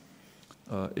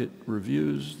 It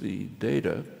reviews the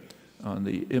data on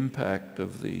the impact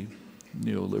of the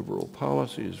neoliberal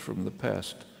policies from the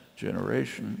past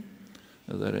generation.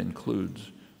 That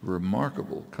includes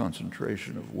remarkable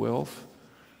concentration of wealth,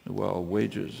 while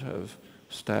wages have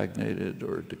stagnated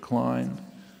or declined,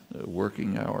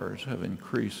 working hours have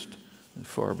increased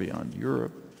far beyond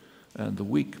Europe, and the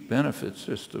weak benefit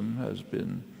system has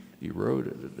been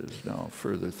eroded. It is now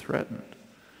further threatened.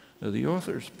 The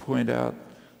authors point out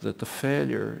that the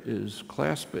failure is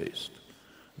class-based.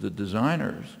 The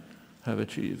designers have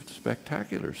achieved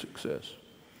spectacular success,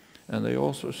 and they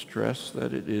also stress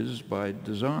that it is by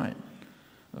design.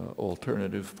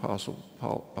 Alternative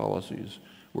policies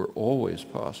were always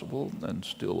possible and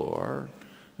still are,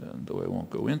 and though I won't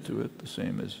go into it, the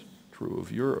same is true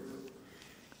of Europe.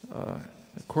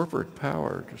 Corporate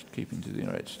power, just keeping to the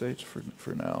United States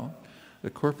for now, the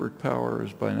corporate power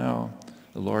is by now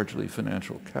largely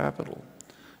financial capital.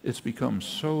 It's become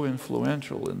so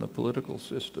influential in the political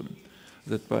system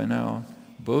that by now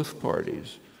both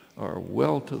parties are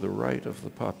well to the right of the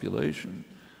population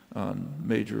on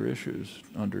major issues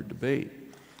under debate.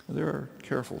 There are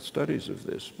careful studies of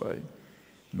this by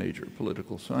major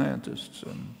political scientists,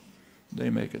 and they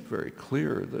make it very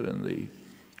clear that in the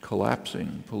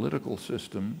collapsing political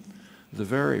system, the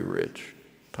very rich,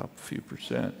 top few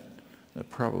percent,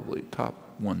 probably top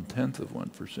 1/10 of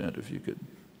 1% if you could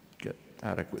get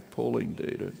adequate polling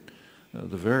data,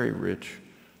 the very rich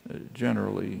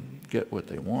generally get what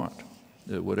they want,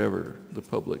 whatever the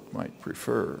public might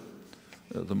prefer.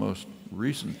 The most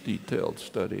recent detailed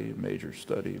study, major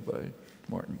study by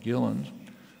Martin Gilens,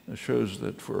 shows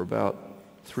that for about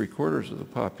 3/4 of the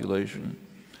population,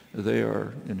 they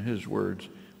are, in his words,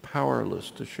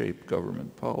 powerless to shape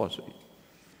government policy.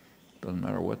 Doesn't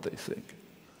matter what they think.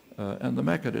 And the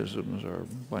mechanisms are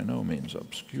by no means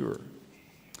obscure.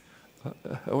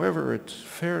 However, it's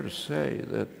fair to say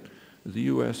that the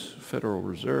U.S. Federal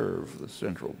Reserve, the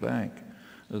central bank,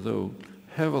 though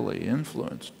heavily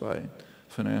influenced by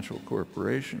financial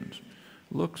corporations,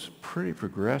 looks pretty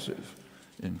progressive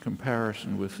in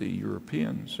comparison with the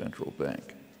European Central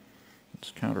Bank,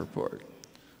 its counterpart.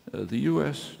 The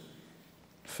U.S.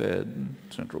 Fed,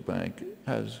 central bank,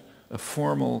 has a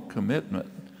formal commitment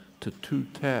to two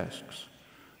tasks.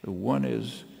 One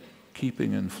is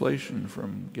keeping inflation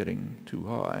from getting too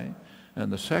high,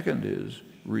 and the second is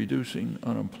reducing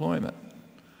unemployment.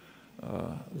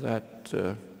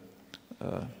 The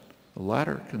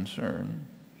latter concern,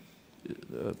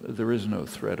 there is no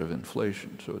threat of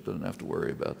inflation, so it doesn't have to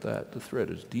worry about that. The threat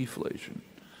is deflation.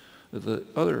 The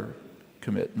other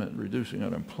commitment, reducing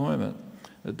unemployment,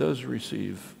 does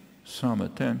receive some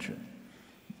attention.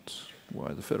 It's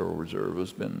why the Federal Reserve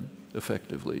has been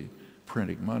effectively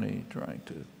printing money, trying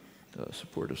to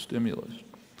support a stimulus.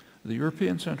 The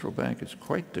European Central Bank is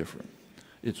quite different.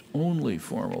 Its only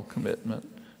formal commitment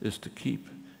is to keep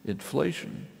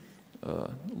inflation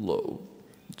low.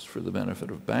 It's for the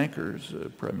benefit of bankers,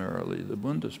 primarily the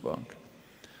Bundesbank.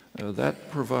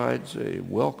 That provides a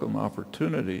welcome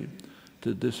opportunity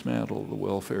to dismantle the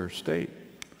welfare state,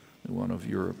 one of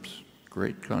Europe's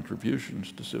great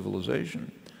contributions to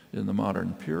civilization in the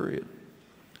modern period.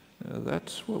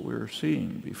 That's what we're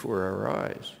seeing before our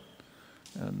eyes.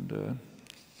 And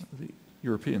the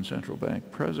European Central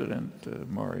Bank President,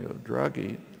 Mario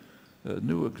Draghi,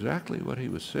 knew exactly what he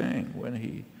was saying when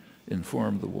he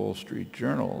informed the Wall Street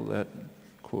Journal that,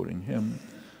 quoting him,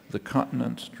 "The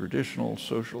continent's traditional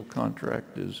social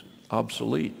contract is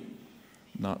obsolete,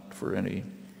 not for any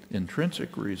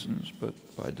intrinsic reasons, but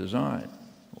by design.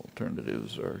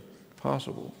 Alternatives are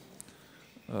possible."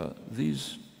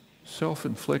 These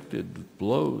self-inflicted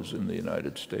blows in the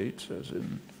United States, as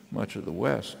in much of the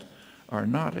West, are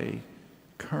not a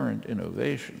current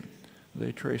innovation.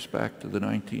 They trace back to the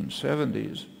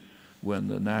 1970s when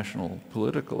the national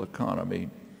political economy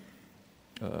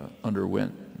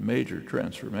underwent major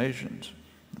transformations.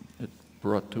 It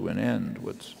brought to an end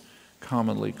what's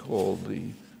commonly called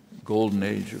the golden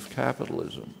age of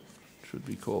capitalism. It should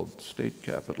be called state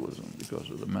capitalism because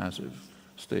of the massive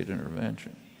state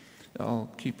intervention. I'll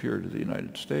keep here to the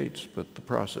United States, but the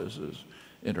process is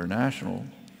international,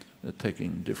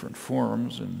 taking different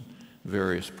forms in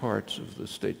various parts of the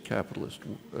state capitalist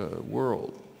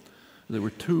world. There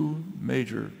were two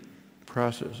major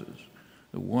processes.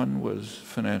 One was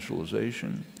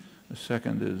financialization. The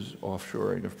second is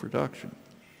offshoring of production.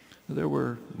 There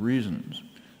were reasons,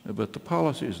 but the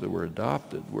policies that were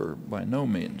adopted were by no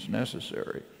means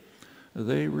necessary.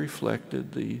 They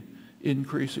reflected the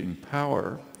increasing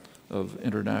power of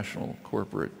international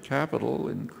corporate capital,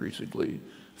 increasingly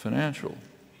financial.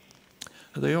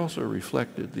 They also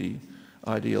reflected the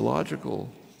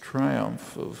ideological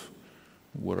triumph of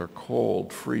what are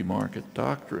called free market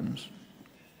doctrines,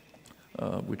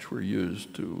 which were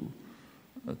used to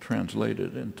translate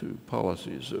it into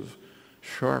policies of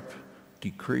sharp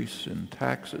decrease in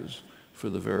taxes for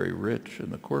the very rich in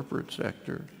the corporate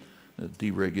sector,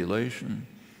 deregulation,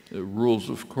 rules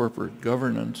of corporate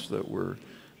governance that were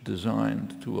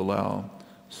designed to allow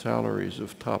salaries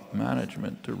of top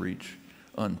management to reach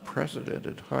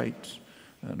unprecedented heights,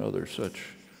 and other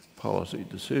such policy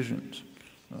decisions.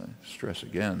 I stress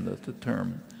again that the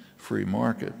term free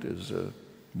market is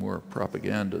more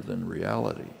propaganda than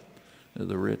reality.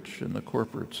 The rich in the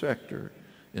corporate sector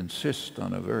insist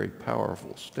on a very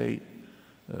powerful state,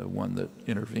 one that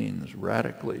intervenes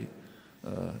radically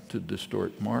to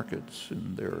distort markets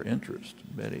in their interest.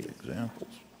 Many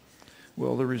examples.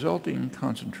 Well, the resulting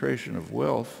concentration of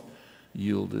wealth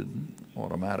yielded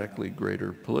automatically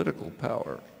greater political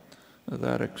power.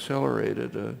 That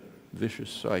accelerated a vicious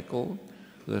cycle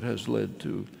that has led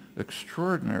to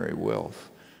extraordinary wealth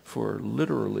for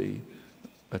literally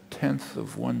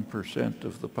 0.1%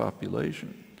 of the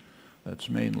population. That's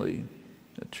mainly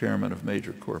chairmen of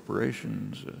major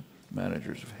corporations,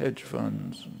 managers of hedge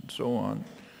funds, and so on.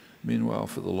 Meanwhile,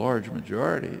 for the large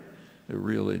majority, the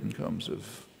real incomes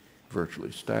have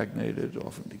virtually stagnated,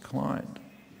 often declined.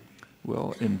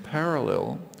 Well, in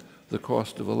parallel, the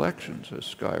cost of elections has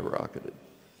skyrocketed.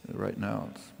 Right now,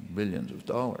 it's billions of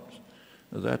dollars.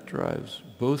 That drives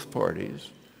both parties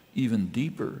even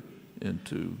deeper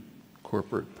into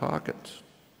corporate pockets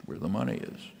where the money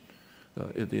is.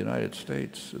 In the United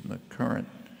States, in the current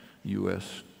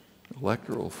U.S.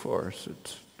 electoral farce,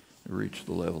 it's reached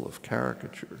the level of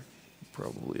caricature,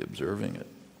 probably observing it.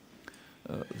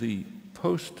 The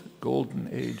post-Golden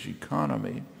Age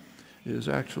economy is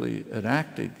actually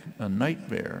enacting a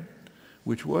nightmare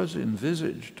which was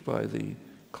envisaged by the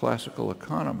classical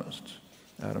economists,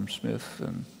 Adam Smith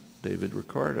and David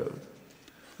Ricardo.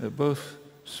 Both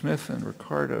Smith and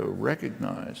Ricardo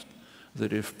recognized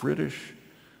that if British,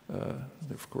 they're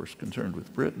of course concerned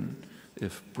with Britain,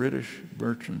 if British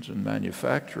merchants and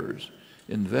manufacturers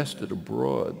invested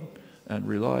abroad and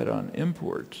relied on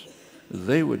imports,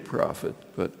 they would profit,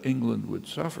 but England would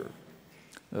suffer.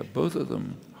 Both of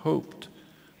them hoped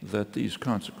that these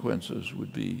consequences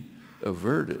would be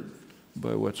averted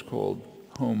by what's called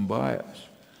home bias,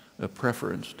 a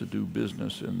preference to do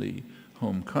business in the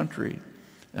home country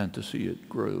and to see it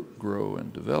grow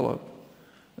and develop.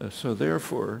 So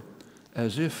therefore,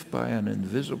 as if by an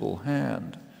invisible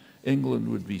hand, England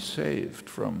would be saved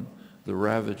from the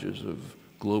ravages of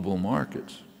global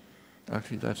markets.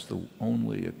 Actually, that's the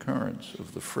only occurrence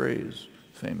of the phrase,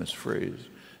 famous phrase,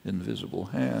 invisible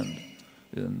hand,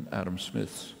 in Adam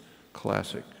Smith's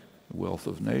classic Wealth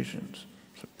of Nations.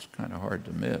 So it's kind of hard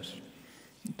to miss.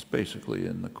 It's basically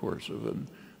in the course of an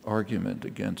argument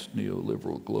against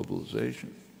neoliberal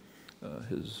globalization.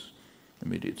 His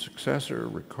immediate successor,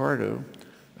 Ricardo,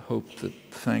 hoped that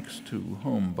thanks to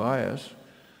home bias,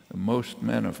 most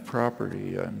men of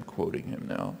property, I'm quoting him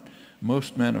now,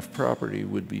 most men of property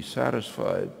would be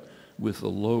satisfied with a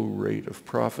low rate of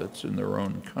profits in their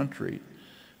own country,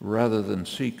 rather than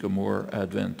seek a more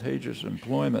advantageous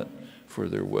employment for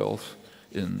their wealth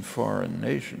in foreign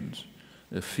nations,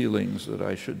 feelings that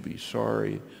I should be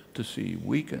sorry to see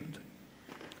weakened.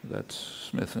 That's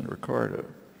Smith and Ricardo.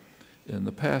 In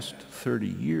the past 30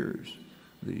 years,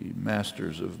 the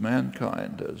masters of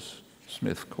mankind, as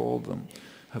Smith called them,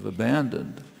 have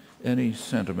abandoned any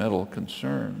sentimental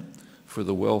concern for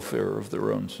the welfare of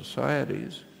their own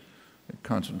societies,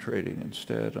 concentrating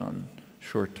instead on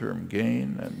short-term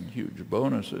gain and huge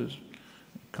bonuses,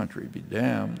 country be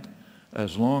damned,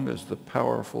 as long as the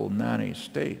powerful nanny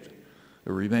state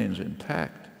remains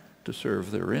intact to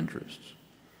serve their interests.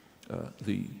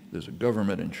 There's a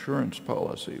government insurance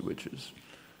policy which is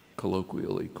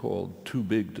colloquially called too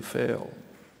big to fail,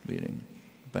 meaning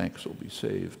banks will be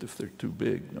saved if they're too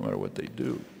big, no matter what they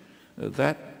do.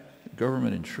 That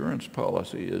government insurance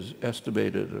policy is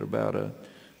estimated at about a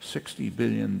 $60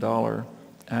 billion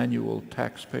annual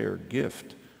taxpayer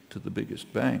gift to the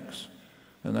biggest banks.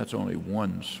 And that's only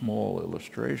one small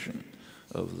illustration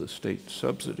of the state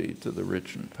subsidy to the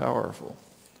rich and powerful.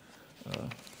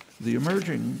 The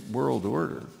emerging world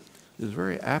order is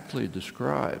very aptly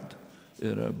described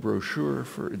in a brochure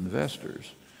for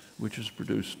investors, which was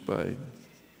produced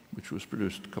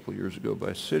a couple of years ago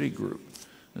by Citigroup.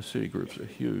 Citigroup's a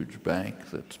huge bank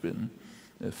that's been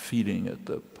feeding at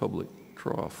the public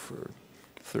trough for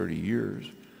 30 years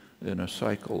in a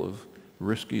cycle of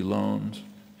risky loans,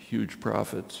 huge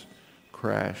profits,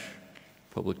 crash,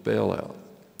 public bailout.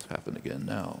 It's happened again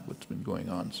now. It's been going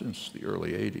on since the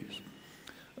early 80s.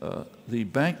 The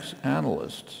bank's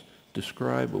analysts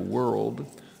describe a world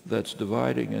that's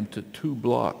dividing into two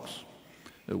blocks.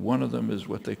 One of them is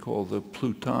what they call the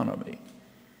plutonomy.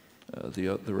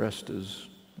 The rest is,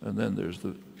 and then there's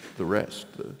the rest,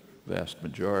 the vast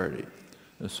majority.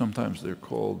 Sometimes they're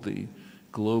called the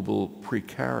global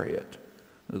precariat,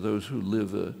 those who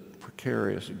live a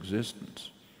precarious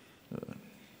existence,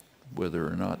 whether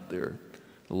or not they're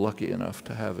lucky enough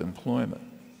to have employment.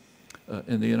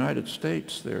 In the United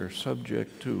States, they're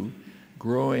subject to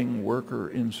growing worker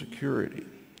insecurity.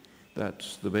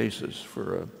 That's the basis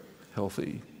for a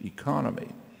healthy economy,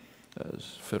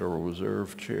 as Federal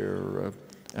Reserve Chair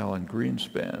Alan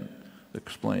Greenspan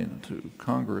explained to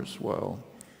Congress while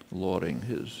lauding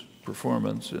his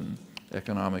performance in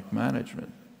economic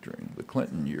management during the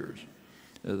Clinton years.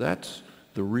 That's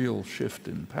the real shift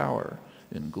in power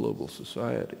in global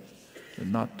society,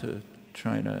 and not to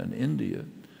China and India,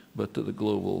 but to the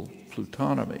global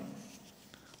plutonomy.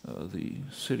 The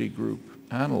Citigroup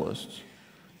analysts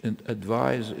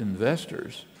advise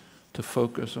investors to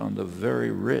focus on the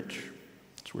very rich.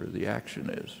 That's where the action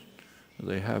is.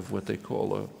 They have what they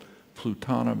call a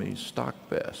plutonomy stock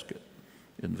basket,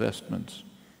 investments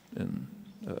in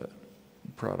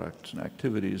products and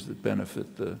activities that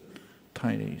benefit the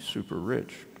tiny super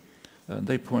rich. And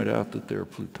they point out that their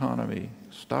plutonomy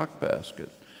stock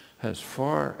basket has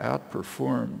far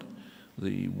outperformed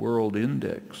the world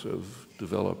index of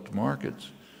developed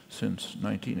markets since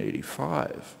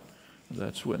 1985.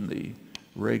 That's when the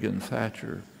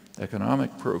Reagan-Thatcher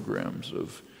economic programs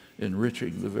of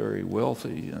enriching the very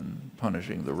wealthy and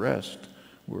punishing the rest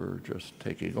were just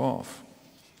taking off.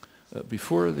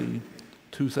 Before the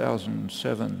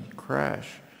 2007 crash,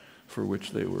 for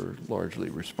which they were largely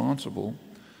responsible,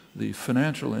 the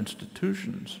financial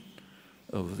institutions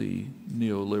of the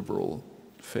neoliberal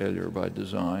failure by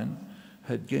design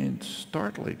had gained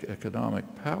startling economic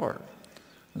power.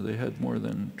 They had more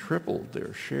than tripled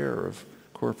their share of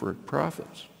corporate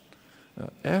profits.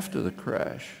 After the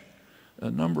crash, a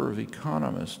number of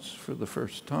economists, for the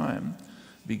first time,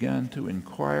 began to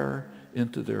inquire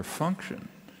into their function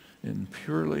in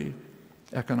purely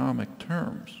economic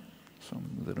terms,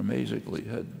 something that amazingly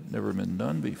had never been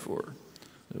done before.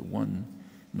 One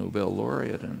Nobel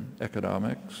laureate in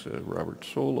economics, Robert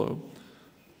Solow,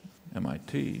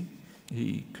 MIT,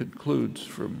 he concludes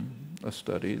from a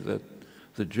study that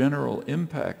the general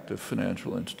impact of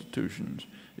financial institutions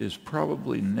is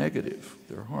probably negative.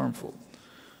 They're harmful.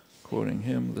 Quoting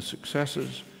him, the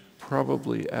successes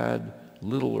probably add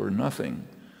little or nothing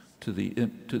to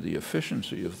the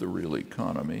efficiency of the real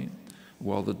economy,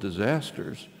 while the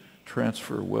disasters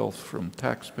transfer wealth from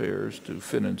taxpayers to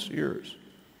financiers.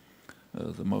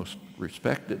 The most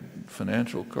respected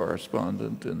financial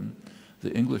correspondent in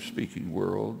the English-speaking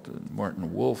world,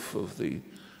 Martin Wolf of the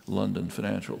London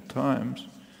Financial Times,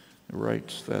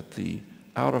 writes that the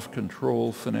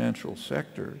out-of-control financial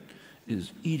sector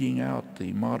is eating out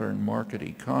the modern market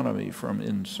economy from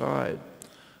inside,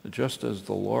 just as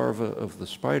the larva of the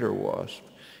spider wasp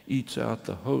eats out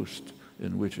the host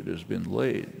in which it has been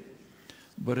laid.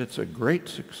 but it's a great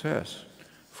success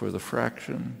for the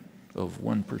fraction of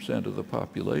 1% of the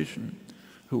population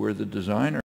who are the designers